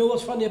know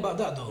what's funny about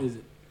that though? Is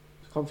it?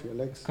 Come for your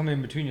legs. Come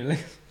in between your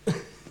legs.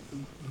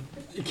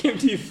 It came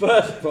to you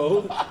first,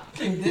 bro.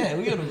 Yeah,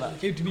 we got that.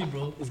 Came to me,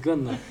 bro. It's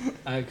gone now.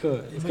 Alright, cool.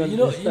 It's But gone. you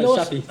know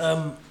what's,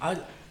 Shafi. I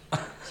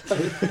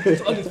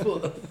it's on his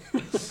foot.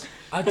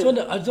 I just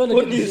wanna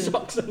Put get new this in.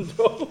 socks on,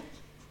 bro.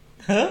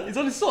 Huh? It's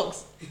on his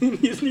socks.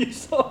 His new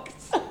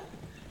socks.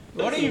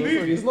 What are you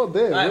moving? It's not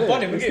there. Alright, yeah,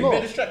 Bonnie, we're it's getting not. a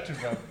bit distracted,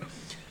 bro.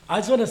 I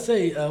just want to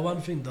say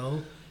one thing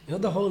though. You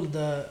know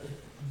the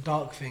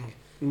dark thing.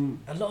 Mm.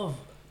 A lot of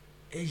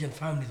Asian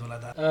families were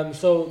like that.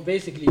 So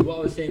basically, what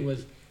I was saying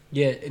was,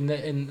 yeah,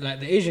 in like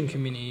the Asian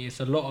community, it's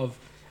a lot of,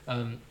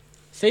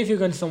 say if you're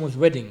going to someone's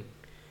wedding,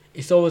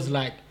 it's always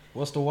like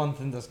What's the one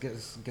thing that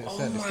gets Oh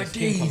said? It's my the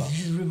skin days! color.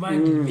 You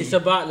reminded me. it's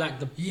about like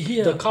the You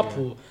hear the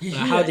couple, You like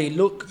hear- how they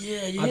look.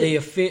 Yeah, you Are hear- they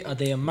a fit? Are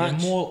they a They're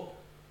match?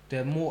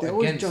 they're more They're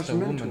always against the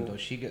woman judgmental. though.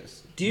 She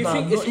gets. Do you Nah,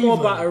 think not it's more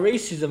even. about a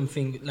racism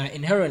thing, like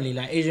inherently,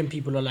 like Asian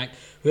people are like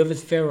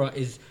whoever's fairer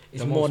is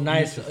The more most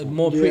nice, beautiful.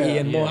 more pretty, Yeah.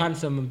 and more Yeah.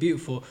 handsome and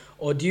beautiful,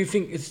 or do you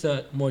think it's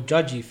a more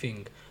judgy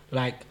thing,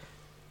 like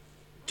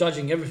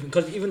judging everything?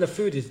 Because even the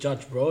food is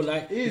judged, bro.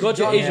 Like It you is go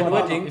to an judged, Asian but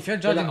wedding, If you're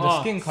they're judging like, the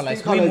 "Ah, skin color,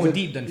 it's Skin way colour more is a-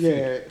 deep than food.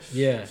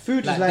 Yeah. yeah,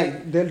 Food Like is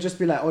like they'll just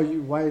be like, oh,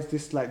 why is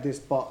this like this?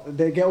 But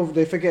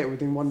they forget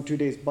within 1-2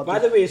 days. But By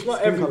the way, it's not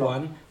skin colour-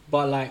 everyone,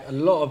 but like a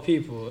lot of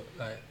people,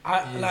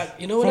 like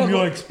you know what From I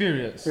your got-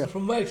 experience. Yeah.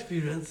 From my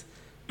experience,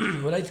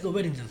 when I used to go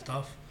weddings and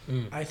stuff,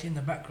 Mm. I see in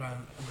the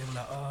background and they were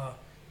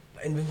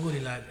like, in Bengali,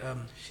 like,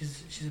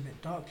 she's a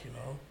bit dark, you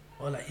know,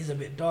 or like he's a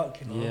bit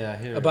dark, you know. Yeah, I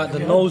hear about the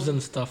Yeah. nose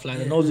and stuff, like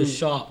the Yeah. nose is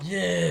sharp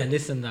Yeah. and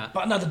this and that.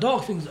 But now the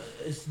dark things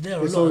is there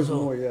a It's lot always as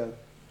well. more,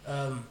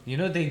 yeah. You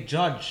know they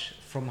judge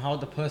from how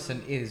the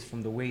person is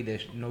from the way their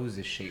nose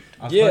is shaped.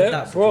 I've Yeah, heard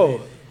that,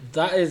 bro,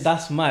 that is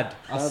That's mad.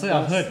 I swear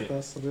I've heard it.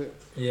 That's a bit.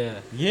 yeah,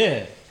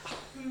 Yeah.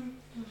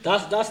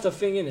 that's the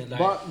thing in it. Like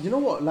But you know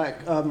what?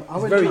 Like, I it's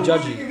went very to,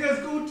 judgy.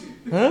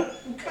 Huh?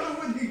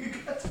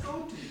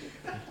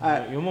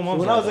 Your mum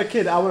when I was a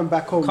kid, I went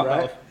back home, Cut that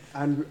right? off.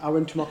 And I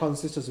went to my cousin's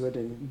sister's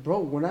wedding. Bro,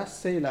 when I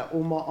say like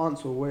all my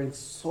aunts were wearing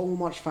so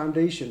much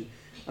foundation,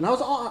 and I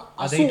was,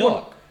 I Are saw they one-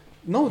 dark?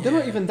 No, they're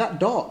not even that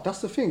dark.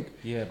 That's the thing.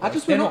 Yeah, I but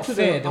just they're went not up to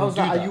fair, them. I they'll was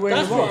do like, "Are that. you wearing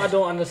That's a what I mask?"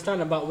 don't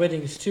understand about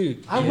weddings too.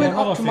 I Yeah, went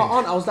another up to my thing.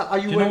 aunt. I was like, "Are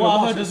you Do you know wearing what a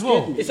I mask?" heard It as well?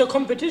 scared me. It's a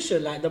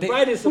competition. Like the They-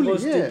 bride is fully,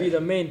 supposed yeah. to be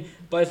the main,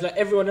 but it's like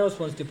everyone else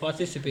wants to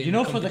participate. You in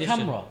know, the for the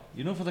competition. camera.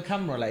 You know, for the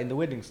camera, like in the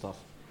wedding stuff.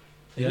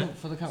 You Yeah. know,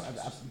 for the camera.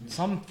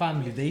 Some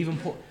family they even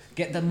put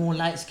get the more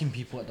light-skinned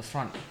people at the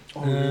front.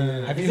 Have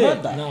you Is it?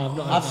 heard that? No, I've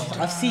not heard that one.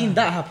 I've seen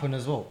that happen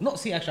as well. Not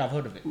see, actually, I've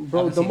heard of it. Bro,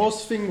 Haven't the seen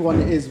most thing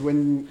one is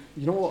when,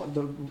 you know what,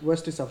 the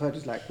worstest I've heard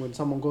is like when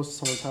someone goes to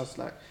someone's house,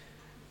 like,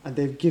 and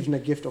they've given a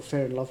gift of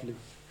Fair and Lovely.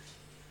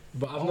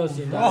 But I've not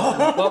seen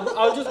that. But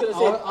I was just gonna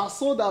say, I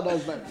saw that, I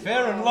was like, it.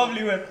 Fair and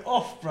Lovely went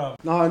off, bro.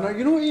 no,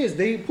 you know what it is?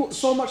 They put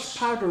so much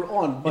powder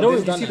on, but You know then we've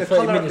you done see the that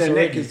 30 colour of minutes their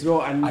neck already. as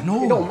well, and I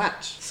know. it don't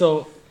match.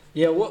 so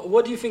yeah.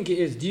 What do you think it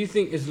is? Do you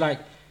think it's like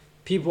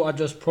people are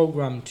just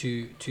programmed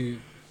to?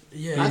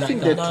 Yeah, I like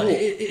think that. they're no, taught.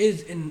 it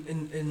is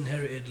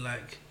inherited,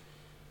 like,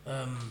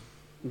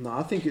 No,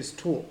 I think it's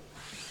taught.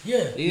 yeah,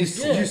 is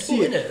yeah, you it's see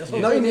taught, it. innit? That's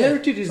what No, I'm saying,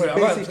 inherited yeah. is Sorry, I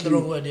might have said basically the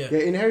wrong word, yeah.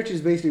 inherited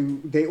is basically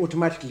they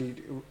automatically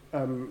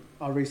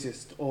are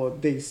racist or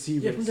they see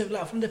Yeah,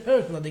 race. from their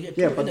parents, like, they get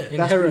Yeah, taught, but innit? That's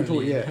been Inherently,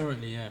 taught, yeah.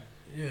 inherently, yeah.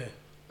 Yeah, that's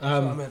what I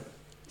Um, meant.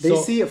 They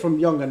so- see it from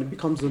young and it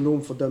becomes the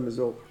norm for them as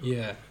well.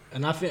 Yeah,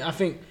 and I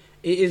think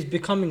it is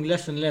becoming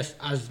less and less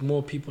as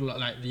more people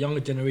like the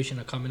younger generation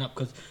are coming up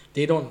because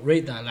they don't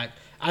rate that like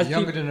as The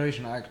younger people,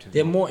 generation are active.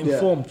 they're more Yeah.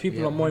 informed.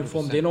 People Yeah, are more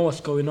informed. 100%. They know what's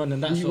going on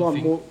and that We sort of want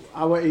thing. more.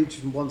 Our age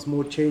wants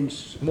more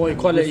change, More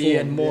equality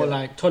reform, and more yeah.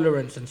 like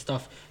tolerance and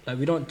stuff. Like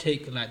we don't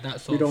take like that We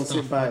sort don't of sit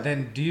stuff. by. But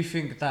then, do you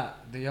think that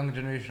the younger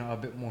generation are a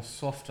bit more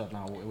softer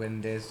now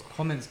when there's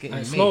comments getting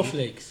Like made?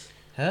 snowflakes.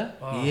 Huh?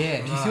 Oh, Yeah.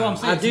 Do you see what I'm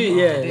saying? I do,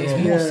 yeah, It's yeah.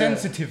 more Yeah.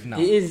 sensitive now.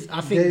 It is.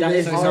 I think They- that they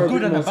is. So it's are a a good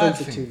bit and a more bad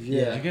sensitive, thing.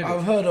 yeah. Do you get I've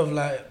it? heard of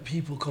like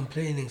people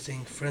complaining,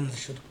 saying Friends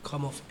should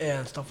come off air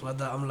and stuff like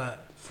that. I'm like,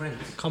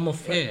 Friends. Come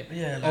off here.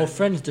 yeah, Oh,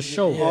 Friends, the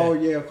show. Yeah. Oh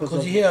yeah,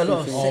 because you hear a lot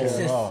of few things, sexist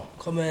yeah. Oh.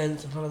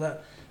 comments and stuff like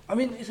that. I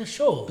mean, it's a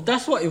show. But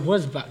that's what it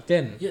was back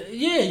then. Yeah,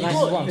 you That's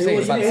got what I'm It saying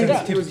was about aimed at, it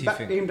sensitivity was back,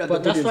 thing. aimed at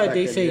But the that's videos why back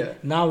they then, say yeah.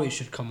 now it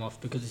should come off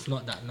because it's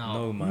not that now.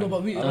 No man. No,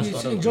 but we That's- I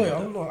still don't enjoy agree it.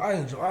 with I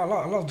don't know.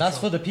 I love the That's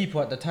show. for the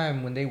people at the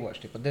time when they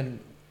watched it. But then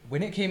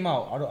when it came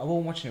out, I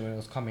wasn't watching it when it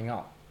was coming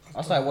out.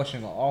 I started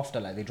watching it after,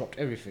 like they dropped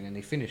everything and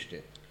they finished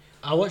it.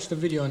 I watched the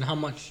video on how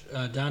much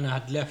Diana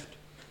had left,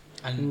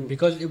 and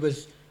because it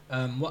was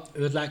it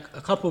was like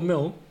a couple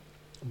mil,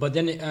 but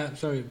then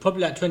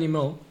probably like 20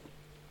 mil.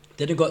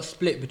 Then it got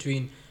split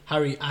between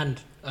Harry and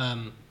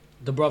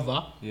the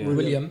brother Yeah.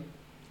 William,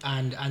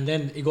 and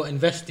then it got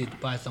invested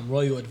by some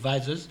royal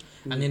advisors,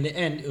 and in the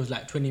end it was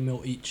like 20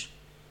 mil each.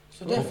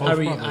 So Both they're,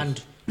 Harry brothers.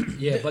 and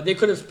yeah, but they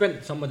could have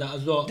spent some of that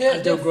as well They're-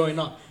 as they were they're- growing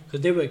up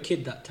because they were a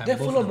kid that time. they're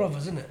both full of on them.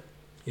 brothers, isn't it?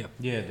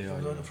 Yeah, they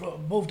are.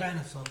 Both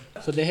dinosaurs.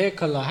 So the hair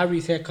color,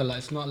 Harry's hair color,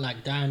 it's not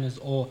like Diana's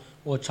or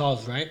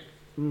Charles, right?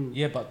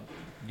 Yeah, but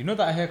you know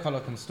that hair color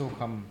can still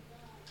come.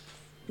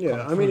 Yeah,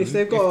 come I mean, if through.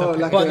 they've got the-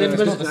 like But a, then it's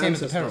was- not the same as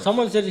the ancestor. parents.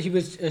 Someone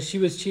said she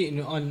was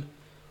cheating on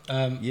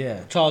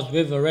Yeah. Charles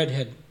with a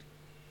redhead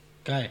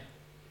guy.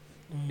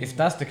 If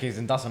that's the case,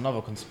 then that's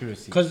another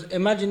conspiracy. Because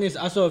imagine this,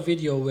 I saw a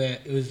video where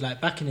it was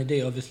like back in the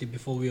day, obviously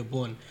before we were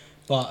born,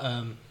 but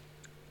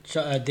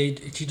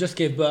she just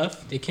gave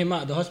birth. They came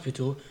out of the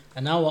hospital.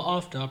 An hour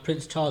after,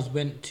 Prince Charles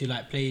went to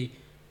like play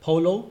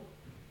polo.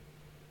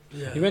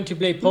 Yeah. He went to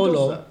play Who does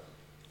polo. that?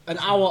 An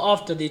hour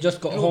after they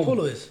just got You know what home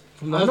polo is?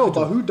 from the I know,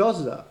 hospital. but who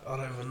does that? I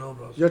don't even know,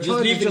 bro. Your Just child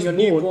is leaving just your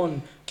born.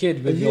 newborn kid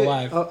a with your year-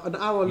 wife. an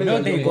hour You later.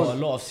 know they you're got a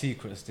gone. lot of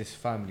secrets. This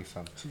family,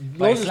 fam. But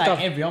Loads it's of like stuff.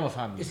 every other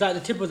family. It's like the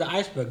tip of the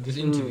iceberg. This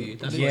interview.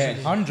 That's what Yeah, it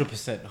is.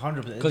 100%,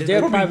 100%. 'Cause There's they're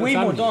probably private way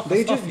more family. darker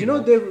They stuff. just, you know,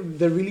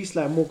 they release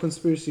like more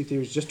conspiracy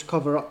theories just to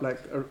cover up like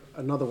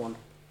another one.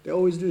 They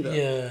always do that.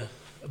 Yeah,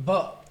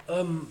 but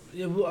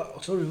yeah, we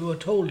were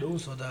told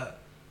also that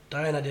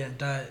Diana didn't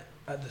die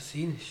at the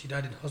scene. She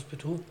died in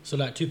hospital. So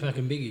like Tupac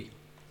and Biggie.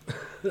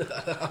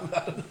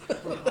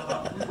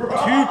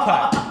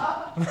 Tupac.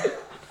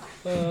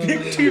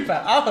 Big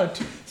Tupac. I heard.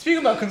 Speaking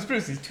about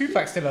conspiracies,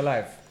 Tupac's still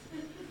alive.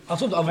 I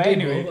saw the other But day,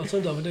 anyway. bro. I saw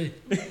the other day.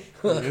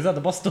 Is that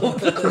the bus stop?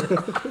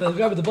 The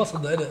guy with the bus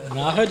on there, innit?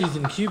 Now I heard he's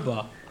in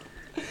Cuba.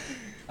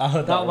 I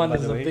heard That one by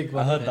is the a way. big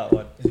one, I heard innit? that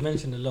one. It's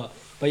mentioned a lot.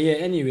 But yeah,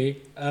 anyway,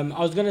 I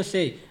was gonna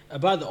say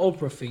about the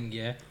Oprah thing.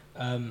 Yeah,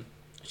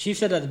 she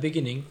said at the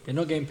beginning they're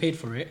not getting paid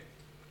for it.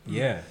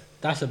 Yeah.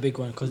 That's a big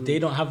one because they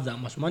don't have that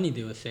much money.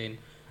 They were saying.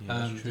 Yeah,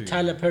 that's The true.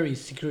 Tyler Perry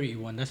security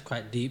one, that's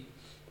quite deep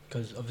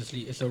because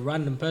obviously it's a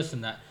random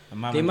person that A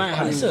man they with might a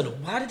have. Listen,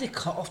 why did they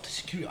cut off the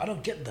security? I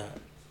don't get that.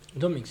 It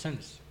don't make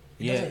sense.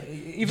 Yeah. She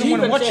Even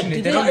when I'm watching said- it,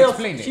 did they cut don't off-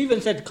 explain She it.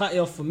 even said cut it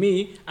off for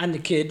me and the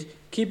kid.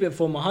 Keep it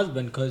for my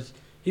husband because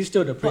he's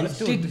still the But prince.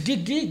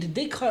 did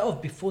they cut it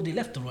off before they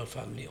left the royal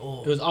family,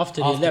 or? It was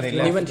after, After they left. they When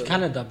they left. went to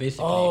Canada,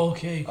 basically. Oh,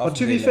 okay. But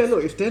to be fair,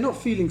 look, if they're not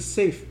feeling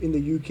safe in the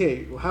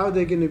UK, how are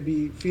they going to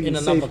be feeling in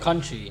another safe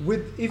country.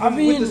 with even I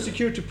mean, with the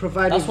security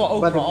provided? That's what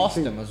by the Oprah asked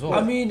thing? them as well.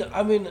 I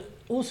mean,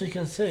 also you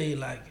can say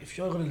like, if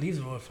you're gonna leave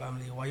the royal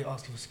family, why are you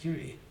asking for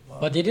security?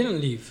 But they didn't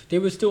leave. They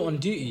were still on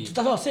duty. that's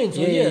what I'm saying.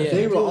 So Yeah, yeah, yeah, yeah.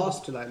 They were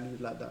asked to like leave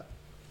like that.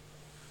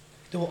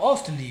 They were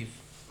asked to leave.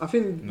 I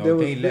think No, there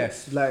was they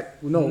bits left.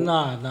 like no,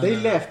 Nah, they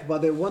nah. left,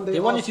 but they They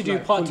wanted asked to do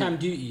like, part-time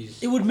fully.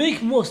 duties. It would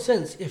make more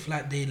sense if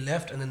like they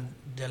left and then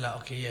they're like,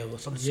 okay, yeah, well,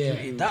 some Yeah,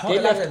 security. That, they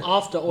like, left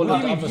after all What of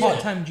do the you other mean stuff.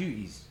 part-time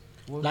duties?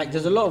 Like,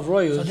 there's a lot of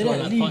royals So they who are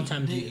didn't like leave.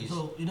 part-time they, duties.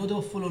 so you know they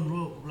were full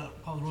on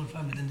like, part of the royal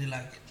family. Then they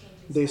like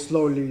they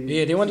slowly.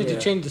 Yeah, they wanted to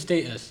change the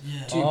status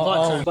Yeah. to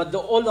part-time, but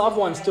all the other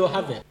ones still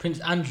have it. Prince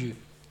Andrew,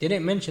 they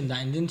didn't mention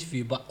that in the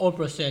interview, but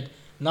Oprah said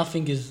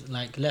nothing is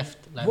like left.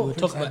 Like What we'll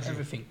Prince talk about Andrew?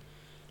 everything,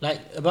 like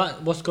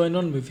about what's going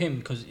on with him.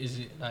 Because is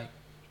it like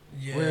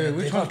Yeah, Wait, they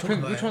which can't one's talk Prince?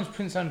 about Which it. one's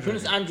Prince Andrew?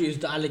 Prince Andrew is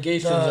the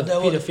allegations The- of there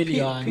was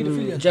paedophilia and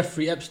paedophilia.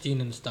 Jeffrey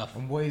Epstein and stuff.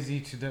 And what is he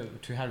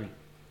to Harry?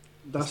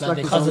 That's It's like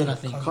their his cousin, uncle. I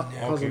think. Cousin,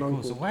 Yeah. Okay, cool.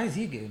 uncle. So why is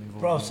he getting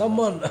involved? Bro, in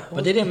someone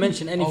But they didn't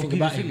mention anything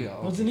about him.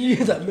 paedophilia. wasn't you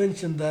that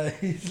mentioned that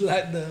he's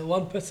like the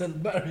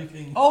 1% battery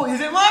thing? Oh,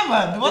 is it my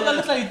man? The one that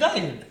looks like he's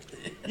dying?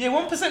 Yeah,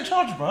 1%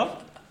 charge, bro.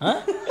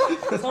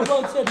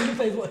 Someone said he looks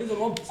like he's a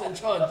 1%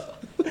 charge.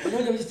 And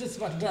then he was just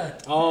about to die.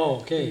 Oh,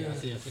 okay. Yeah. I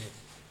see.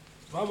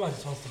 My man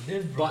just wants to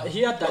live, bro. But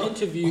he had that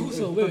interview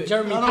Also, with wait.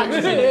 Jeremy No, no,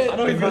 Paxman. wait. I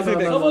don't even No, say no,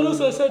 that. no. Someone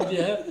also said,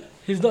 yeah,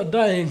 he's not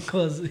dying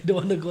because he don't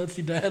want to go and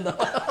see Diana.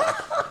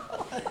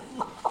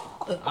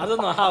 I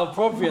don't know how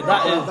appropriate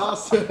that is.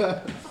 That's.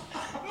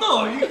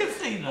 No, you can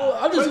say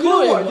that. I'm just You know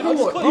going. what? You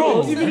know what?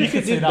 Bro, Even you if he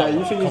can say did that, that, you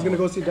bro. think he's gonna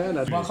go see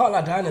Diana? But I can't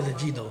lie, Diana's a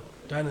G though.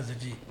 Diana's a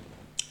G.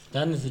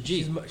 Dan is a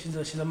G.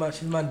 She's a man.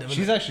 She's man. Devil.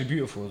 She's actually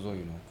beautiful as well,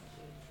 you know.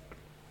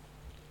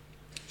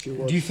 She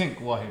was. Do you think,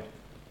 Wahid?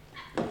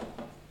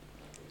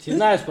 She's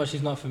nice, but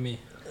she's not for me.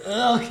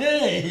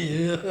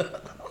 Okay.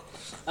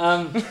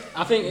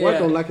 I think. What I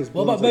don't Yeah. like his.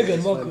 What about blonde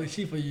Megan hair. Markle? Is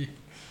she for you?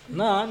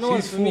 Nah, no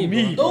one's She's for for me.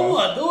 me. Bro. No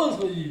one. No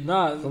one's for you.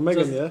 Nah, For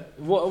Megan, just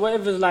yeah.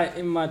 Whatever's like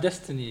in my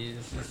destiny.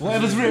 Is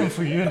Whatever's written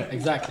for you, innit?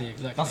 Exactly.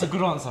 That's a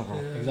good answer, bro.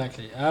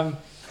 Exactly.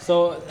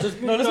 So just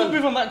No, let's not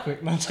move on that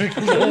quick. No, it's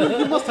okay.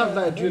 You must have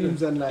like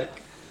dreams and like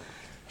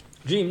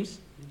dreams.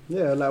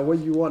 yeah, like what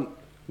you want.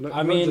 Not, I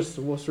not mean, just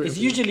what's written. It's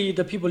for you. usually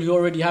the people who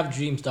already have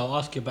dreams that will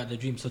ask you about their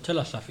dreams. So tell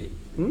us, Shafi.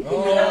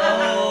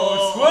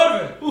 Oh,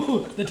 swerve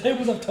Ooh, the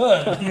tables have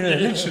turned. Yeah,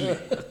 literally.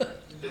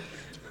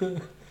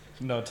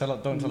 No, don't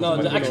tell No,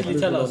 us. actually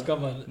move tell on. us.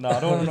 Come on. No, I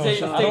don't want to know.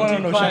 Stay- I stay don't want to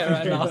too know. quiet Shafi's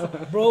right dreams.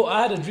 now. Bro,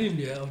 I had a dream,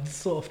 yeah, of this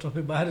sort of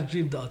topic, but I had a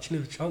dream that I was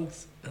chilling with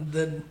Chunks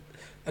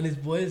and his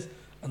boys,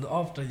 and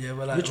after, yeah,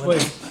 we're like, Which we're way?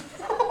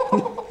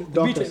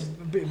 Darkest.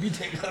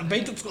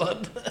 Beta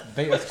squad.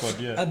 Beta squad,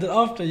 yeah. And then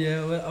after,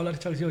 yeah, I'm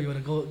like, Chunks, yo, you want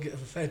to go get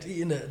something to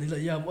eat in it? And he's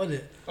like, yeah, I'm on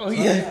it. Oh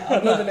yeah,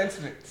 I know the next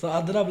bit. So I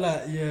ended up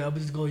like, yeah, I'll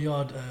just go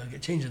yard,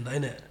 get changed in that,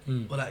 innit?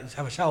 Mm. Or like, just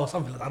have a shower or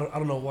something. Like, I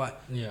don't know why.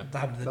 Yeah. That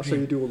happened in the That's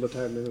dream. what you do all the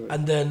time, isn't it?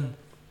 And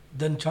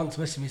then Chunks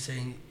messaged me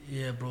saying,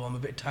 yeah, bro, I'm a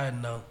bit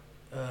tired now.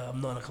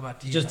 I'm not going to come out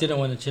to You you. just didn't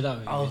want to chill out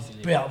with I you, was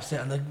basically. very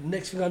upset. And the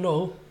next thing I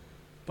know,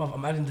 bro,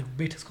 I'm adding the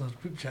Beta Squad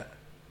group chat.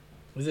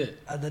 Was it?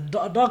 And the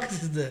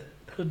Darkest is there.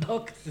 The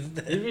Darkest is You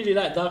there. really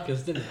like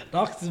Darkest, didn't it?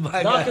 Darkest is my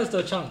guy. Darkest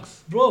or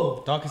Chunks?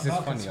 Bro. Darkest is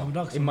for funnier, me,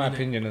 Darkest in for my me, innit?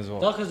 opinion as well.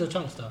 Darkest or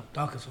Chunks, though?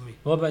 Darkest for me.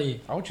 What about you?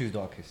 I would choose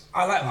Darkest.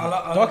 I like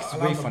Darkest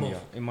is way them funnier,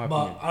 both. in my but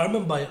opinion. I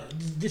remember,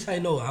 this I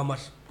know how much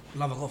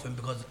love I got for him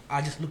because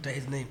I just looked at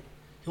his name.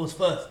 He was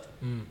first.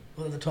 Mm.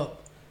 He was at the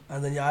top.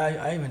 And then, yeah,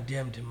 I even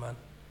DM'd him, man.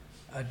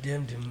 I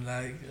DM'd him,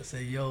 like, I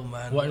say, yo,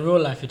 man. What in real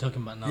life you're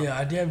talking about now? Yeah,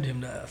 I DM'd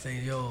him that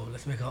saying, yo,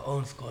 let's make our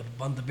own squad,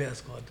 band the Beta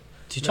Squad.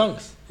 To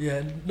Chunks?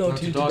 Yeah, no, No,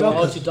 to to Darkest. Oh,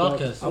 Darkest. to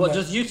Darkest. I'm What, like-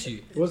 just you two?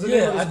 What's the name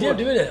Yeah, of the I squad? DM'd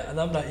him in it, and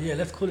I'm like, yeah,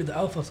 let's call it the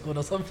Alpha Squad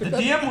or something. The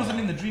DM wasn't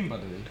in the dream, by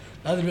the way.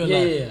 That's real Yeah,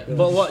 life. yeah, yeah.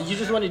 But what, you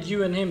just wanted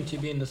you and him to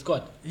be in the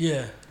squad?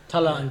 Yeah,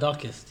 Tala and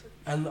Darkest.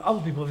 and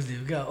other people obviously,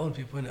 we got our own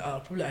people in it. I'll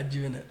probably add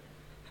you in it.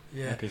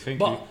 Yeah. Okay, thank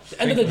But you.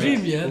 the end of the Thank you.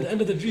 dream, yeah, the end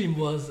of the dream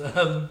was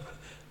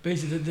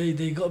basically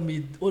they got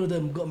me, all of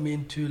them got me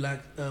into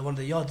like one of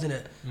the yards in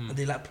it, Mm. and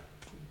they like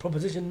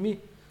propositioned me.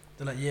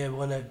 They're like, yeah, we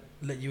want to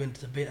let you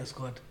into the Beta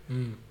Squad,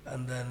 Mm.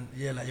 and then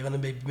yeah, like you're gonna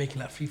be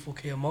making like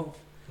 3-4K a month.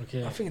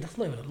 Okay. I think that's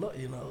not even a lot,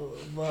 you know.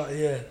 But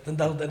yeah, then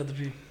that was the end of the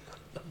dream.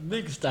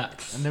 Big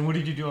stacks. And then what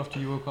did you do after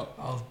you woke up?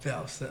 I was a bit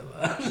upset,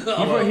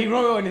 man. He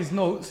wrote it on his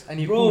notes and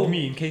he Bro. called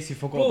me in case he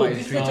forgot Bro, about this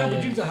his is the dream. type yeah.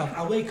 of dreams I have.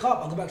 I wake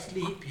up, I go back to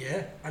sleep,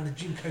 yeah, and the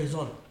dream carries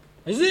on.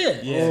 Is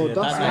it? Yeah, Oh, yeah,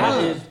 that's That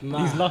mad. is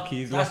mad. He's lucky.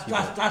 He's lucky.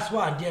 That's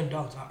why I DM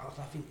dogs.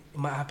 I think it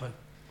might happen.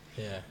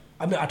 Yeah.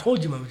 I mean, I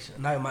told you, man.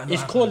 Now it might not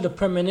It's happen. called the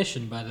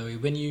premonition, by the way.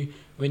 When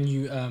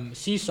you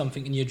see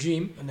something in your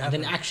dream And and it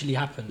then it happens. actually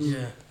happens.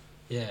 Yeah.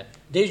 Yeah.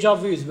 Deja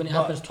vu is when it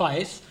But- happens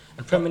twice,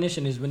 and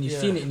premonition is when you've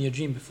Yeah. seen it in your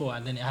dream before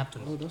and then it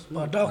happens. Oh, that's But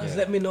mad. dogs, Yeah.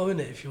 let me know,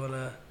 innit, if you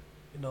wanna,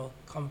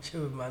 come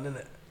chill with man,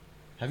 innit.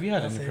 Have you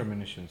had That's any it.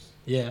 premonitions?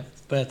 Yeah,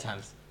 spare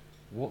times.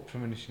 What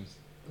premonitions?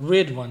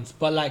 Weird ones,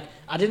 but like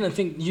I didn't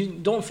think you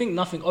don't think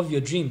nothing of your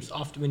dreams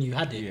after when you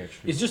had it. Yeah,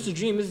 true. It's just a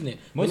dream, isn't it?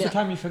 Most When of the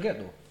time you forget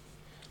though.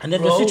 and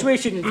then Bro. the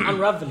situation is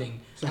unraveling.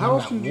 So and how I'm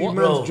often like, do you what?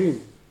 man's Bro.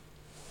 dream?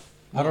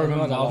 I don't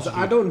remember. that the last So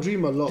dream. I don't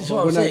dream a lot, This is but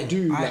what I'm when I saying.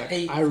 do, I like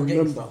hate I forgetting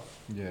remember. stuff.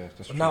 Yeah, that's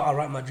But true. now I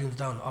write my dreams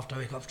down after I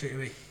wake up straight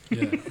away. Yeah.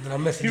 And then I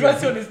message He you.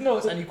 writes it on his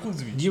notes and he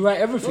calls me. Do you write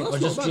everything No, or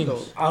that's just not bad,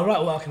 dreams? though. I'll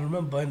write what I can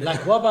remember, innit.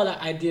 Like what about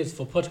like ideas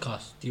for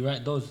podcasts? Do you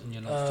write those in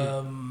your notes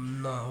too?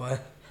 No, why?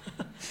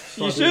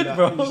 Start doing that.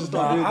 You should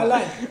start doing I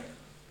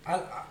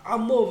that.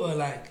 I'm more of a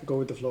like, Go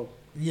with the flow.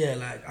 yeah,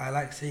 like I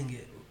like saying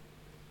it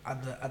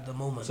at the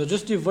moment. So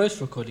just do voice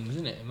recordings,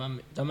 isn't it?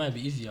 That might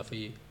be easier for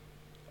you.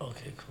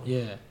 Okay, cool.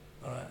 Yeah.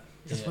 All right.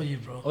 Just for you,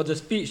 bro. Or the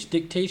speech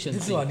dictation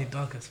This is thing. why I need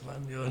Darkus,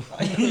 man. Yo.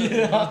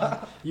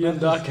 You and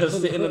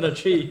Darkus sitting on a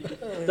tree.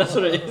 That's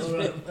what it is.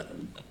 Alright.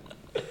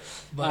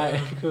 But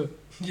Alright, cool.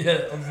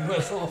 yeah, obviously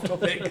we're so off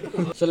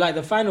topic. So like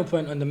the final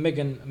point on the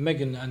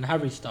Meghan and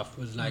Harry stuff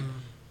was like,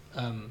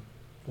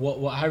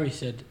 what Harry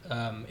said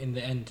in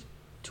the end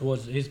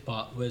towards his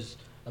part was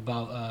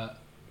about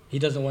he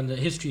doesn't want the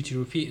history to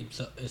repeat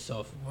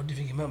itself. What do you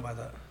think he meant by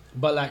that?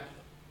 But like,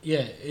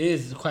 yeah, it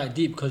is quite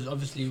deep because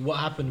obviously what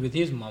happened with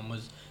his mum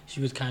was she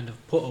was kind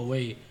of put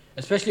away,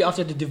 especially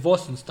after the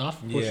divorce and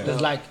stuff. Yeah.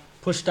 There's like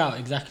pushed out,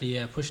 exactly,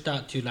 yeah, pushed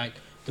out to like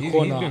the He's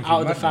corner, been through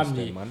out of the madness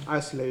family. then, man.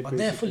 Isolated. But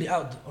they're basically. fully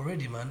out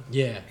already, man.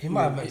 Yeah, He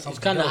might have meant it's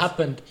something kind of else.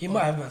 happened. He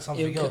might have meant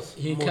something else.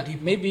 More deeper.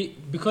 Maybe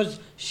because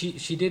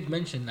she did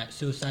mention like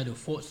suicidal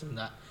thoughts and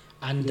that,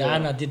 and Yeah.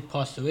 Diana did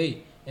pass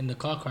away in the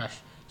car crash.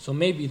 So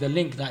maybe the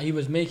link that he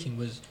was making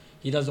was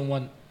he doesn't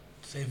want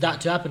Save that him.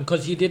 to happen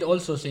because he did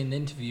also say in the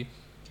interview,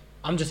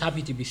 "I'm just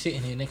happy to be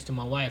sitting here next to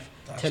my wife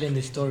That's telling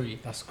this crazy. story."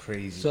 That's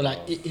crazy. So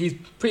like bro. he's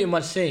pretty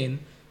much saying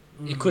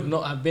it could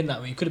not have been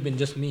that way. It could have been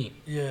just me.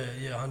 Yeah,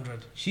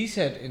 100. She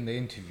said in the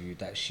interview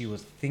that she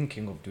was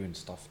thinking of doing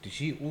stuff. Did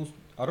she also?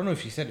 I don't know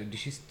if she said it. Did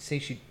she say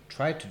she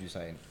tried to do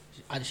something?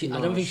 I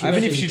No. don't think she. I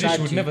mean, if mentioned she did, tried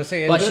she would to, never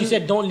say But anything. she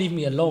said, "Don't leave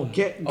me alone."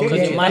 Get Because to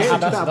it might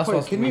happen. that That's point.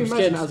 what's- Can you I'm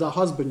imagine scared. as a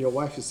husband, your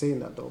wife is saying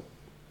that though?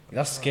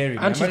 That's scary.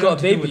 man. And she's Imagine got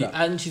a to deal with baby.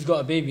 that. And she's got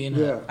a baby in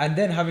her. Yeah. And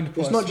then having to put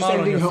It's a not just smile on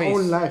ending your her face.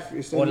 own life.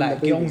 It's Or ending like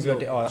the get on baby's with your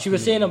life. day. Oh, that's She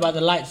was crazy. saying about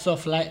the lights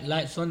off,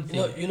 lights on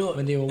thing You know-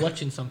 when they were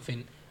watching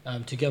something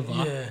together.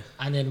 Yeah.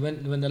 And then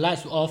when the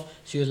lights were off,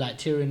 she was like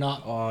tearing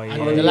up. Oh, And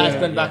yeah, when the lights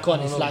yeah, went yeah. back on,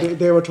 it's like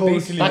They were told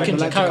Basically, back when into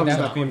the light character. comes They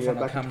have back to go on, in yeah, front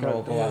of back the into camera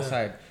or character. go Yeah.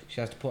 outside.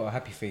 She has to put a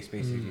happy face,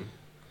 basically.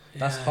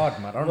 That's Yeah. hard,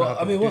 man. I don't know Well,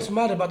 how I mean, people what's do it.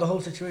 mad about the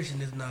whole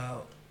situation is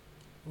now,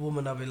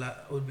 women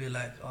would be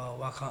like, oh,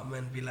 why can't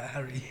men be like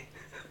Harry?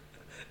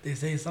 They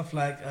say stuff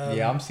like,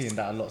 Yeah, I'm seeing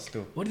that a lot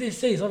still. what did they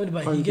say? Something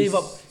about Can't he be gave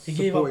up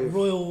supportive.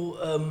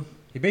 royal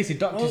He basically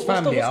ducked his what's the-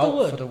 family what's the out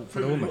word? for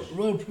the woman.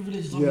 royal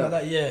privilege, something Yeah. like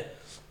that. Yeah,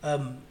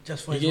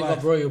 just for he his gave wife.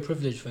 up royal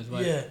privilege for his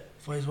wife. Yeah,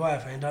 for his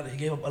wife, and he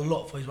gave up a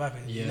lot for his wife,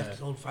 and he Yeah. left his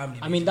whole family.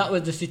 I mean, that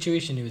was the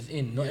situation he was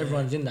in. Not Yeah.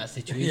 everyone's in that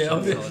situation. Yeah, so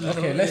obviously. like,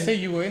 Okay, let's say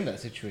you were in that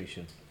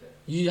situation.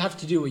 you have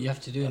to do what you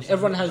have to do, and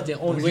everyone has their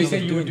own Would way you of say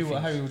you would doing do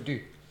what things. Harry would do?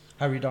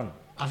 Harry done.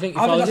 I think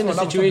if I I, think was that's in the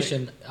another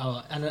situation,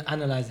 I'll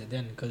analyze it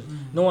then because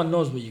no one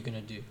knows what you're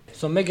gonna do.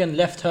 So Meghan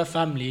left her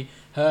family,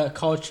 her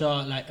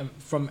culture, like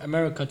from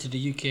America to the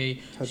UK.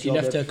 Her She job,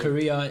 left her everything.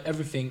 career,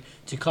 everything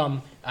to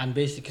come and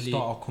basically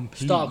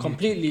Start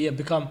completely and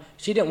become.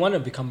 She didn't want to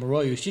become a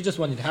royal. She just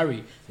wanted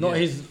Harry, not Yeah.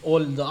 his all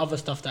the other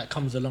stuff that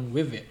comes along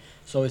with it.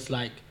 So it's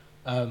like,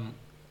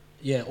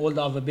 all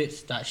the other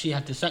bits that she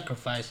had to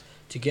sacrifice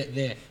to get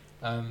there.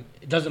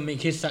 It doesn't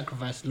make his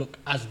sacrifice look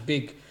as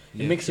big.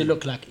 It Yeah, makes it true.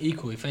 look like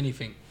equal, if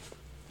anything.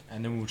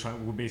 And then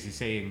we're basically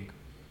saying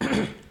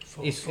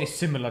For- it's for-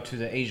 similar to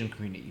the Asian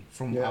community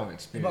from Yeah. our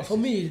experience. But for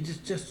me,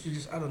 just to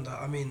add on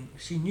that, I mean,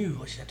 she knew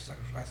what she had to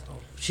sacrifice, though.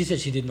 She said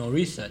she did no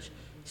research.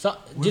 So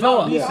do you know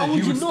what? Yeah. How would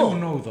you you would know? still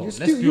know though. You Let's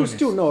still, be you honest.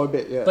 still know a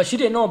bit, yeah. But she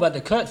didn't know about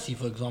the curtsy,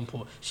 for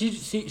example. She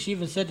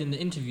even said in the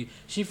interview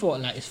she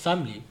thought like it's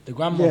family, the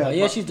grandmother.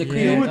 Yeah, but she's the yeah,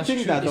 queen. you would that's think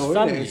true. that It's though,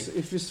 family. innit?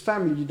 If it's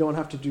family, you don't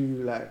have to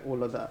do like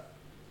all of that.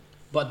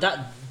 But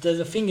there's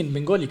a thing in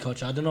Bengali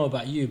culture. I don't know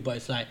about you, but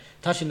it's like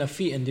touching the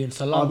feet and doing Oh,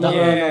 salam. no, That-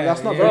 no, no,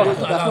 that's not yeah. very. That's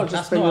That's not not allowed. just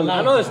That's not Bengali. allowed.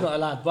 I know it's not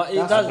allowed, but it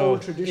That's does. an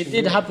old tradition. It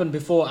did yeah. happen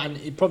before, and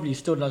it probably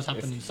still does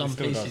happen in It some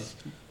still does. places.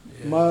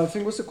 My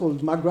thing, what's it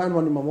called? My gran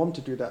wanted my mom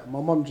to do that. My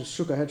mom just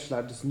shook her head. She's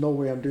like, "There's no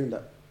way I'm doing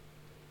that."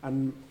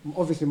 And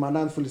obviously, my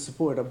nan fully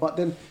supported her. But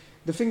then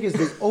the thing is,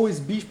 there's always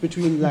beef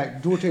between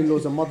like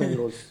daughter-in-laws and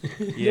mother-in-laws.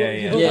 Yeah,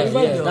 You yeah. know Yeah, what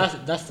reminds me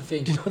of? that's the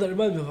thing. Do you know what that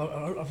reminds me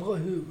of? I forgot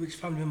which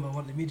family member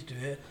wanted me to do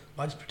it,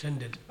 but I just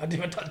pretended. I didn't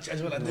even touch it. I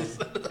just went like this.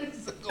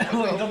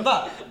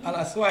 And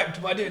I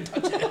swiped, but I didn't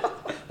touch it.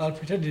 I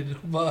pretended,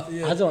 but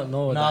yeah. I don't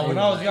know. Nah, that when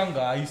is. I was younger,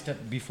 I used to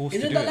be forced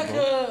Isn't to do that it,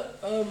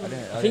 like bro.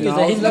 a? I think No, it's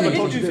I a was Hindu never thing.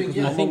 told to do it thing, because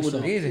yeah. my I think mom so.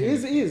 wouldn't. It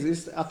is a It is, it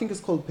is. I think it's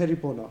called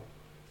peripona.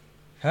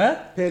 Huh?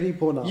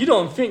 Peripona. You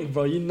don't think,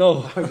 bro. You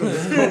know. It's called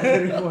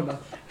peripona.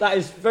 That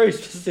is very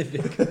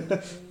specific.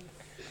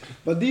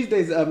 But these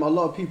days, a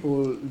lot of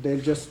people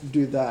they'll just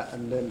do that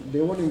and then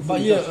they won't even. But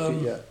fully yeah, touch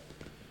feet, yeah.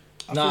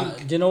 I Nah,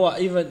 think- do you know what?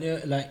 Even Yeah,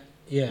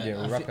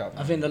 we'll I, wrap thi- it up, I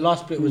man. think the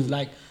last bit was Mm.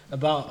 like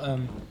about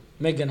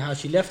Meghan, how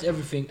she left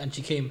everything and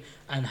she came,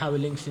 and how it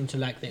links into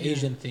like the Yeah.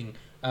 Asian thing,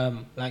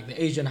 like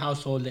the Asian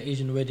household, the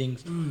Asian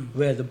weddings, Mm.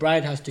 where the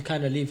bride has to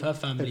kind of leave her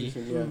family,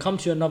 Everything, yeah. come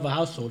to another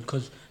household.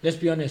 Because let's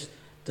be honest,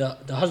 the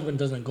husband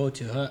doesn't go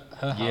to her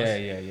house. Yeah.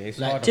 It's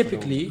Like harder for the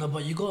typically, No,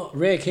 but you got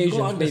rare you occasions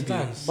got to maybe.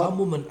 understand. Some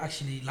women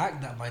actually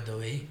like that. By the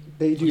way,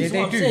 They do. Yeah, That's they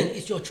what I'm do. saying.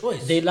 It's your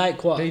choice. they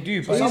like what women. They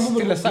do, So but some it's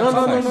women still a would-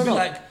 sacrifice. no, no. Be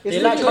like, It's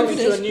they like literally- coming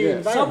to a new Yeah.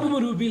 environment. some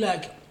women would be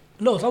like,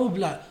 no. Some would be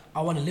like,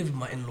 I want to live with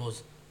my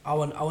in-laws. I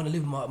want to live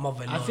with my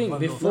mother-in-law. I think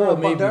mother-in-law. before No,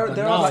 but maybe, there- but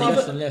there now are some-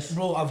 less and less.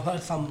 Bro, I've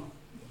heard some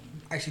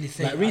actually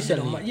say Like they don't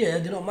recently? mind- yeah,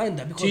 they don't mind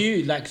that because To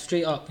you, like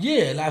straight up.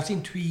 yeah, like I've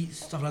seen tweets,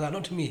 stuff like that.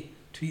 Not to me,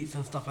 tweets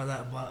and stuff like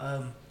that.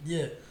 But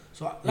yeah,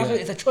 So like Yeah.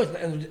 it's a choice at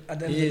the end of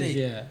the It day. is,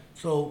 yeah.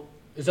 So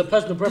It's a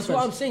personal that's what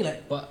I'm preference. saying.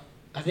 Like, But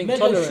I think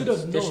Megan tolerance. should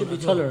have There known should be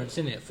as well. tolerance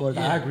in it for I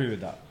that. agree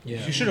with that.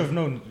 Yeah. You should have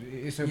known.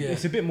 It's Yeah.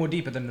 it's a bit more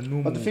deeper than the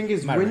normal. But the thing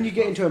is, marriage. when you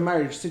get into a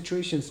marriage,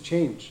 situations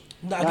change.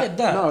 no, I get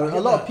that. No, I a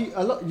get lot that. of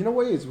people, you know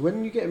what it is?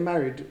 When you get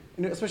married,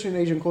 especially in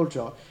Asian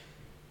culture,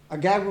 a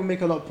guy will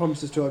make a lot of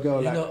promises to a girl,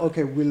 You like, know-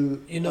 okay, we'll.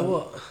 You know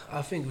what?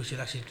 I think we should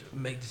actually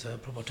make this a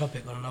proper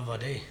topic on another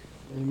day.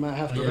 You might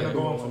have to. We're Yeah. gonna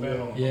go on for very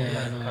long. Yeah, We're I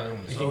gonna know. carry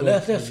on. We So can go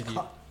let's really just deep.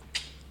 cut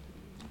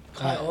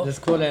it Alright, off. let's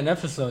call it an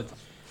episode.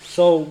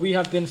 So we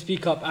have been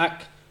Speak Up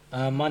Ak.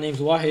 My name's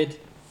Wahid,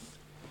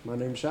 My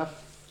name's Shaf.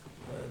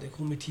 They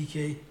call me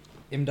TK.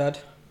 Imdad.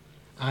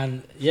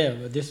 and yeah,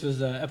 this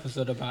was an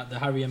episode about the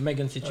Harry and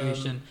Meghan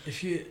situation.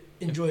 If you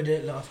enjoyed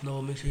it, let us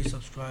know. Make sure you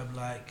subscribe,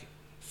 like.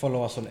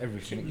 Follow us on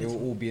everything. It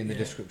will all be in the Yeah.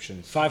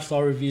 descriptions.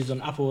 5-star reviews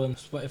on Apple and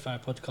Spotify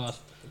podcast.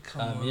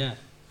 Come on. Yeah.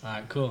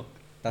 Alright, cool.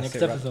 That's Next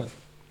it, wrapped episode. up.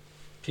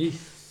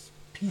 Peace.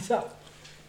 Peace out.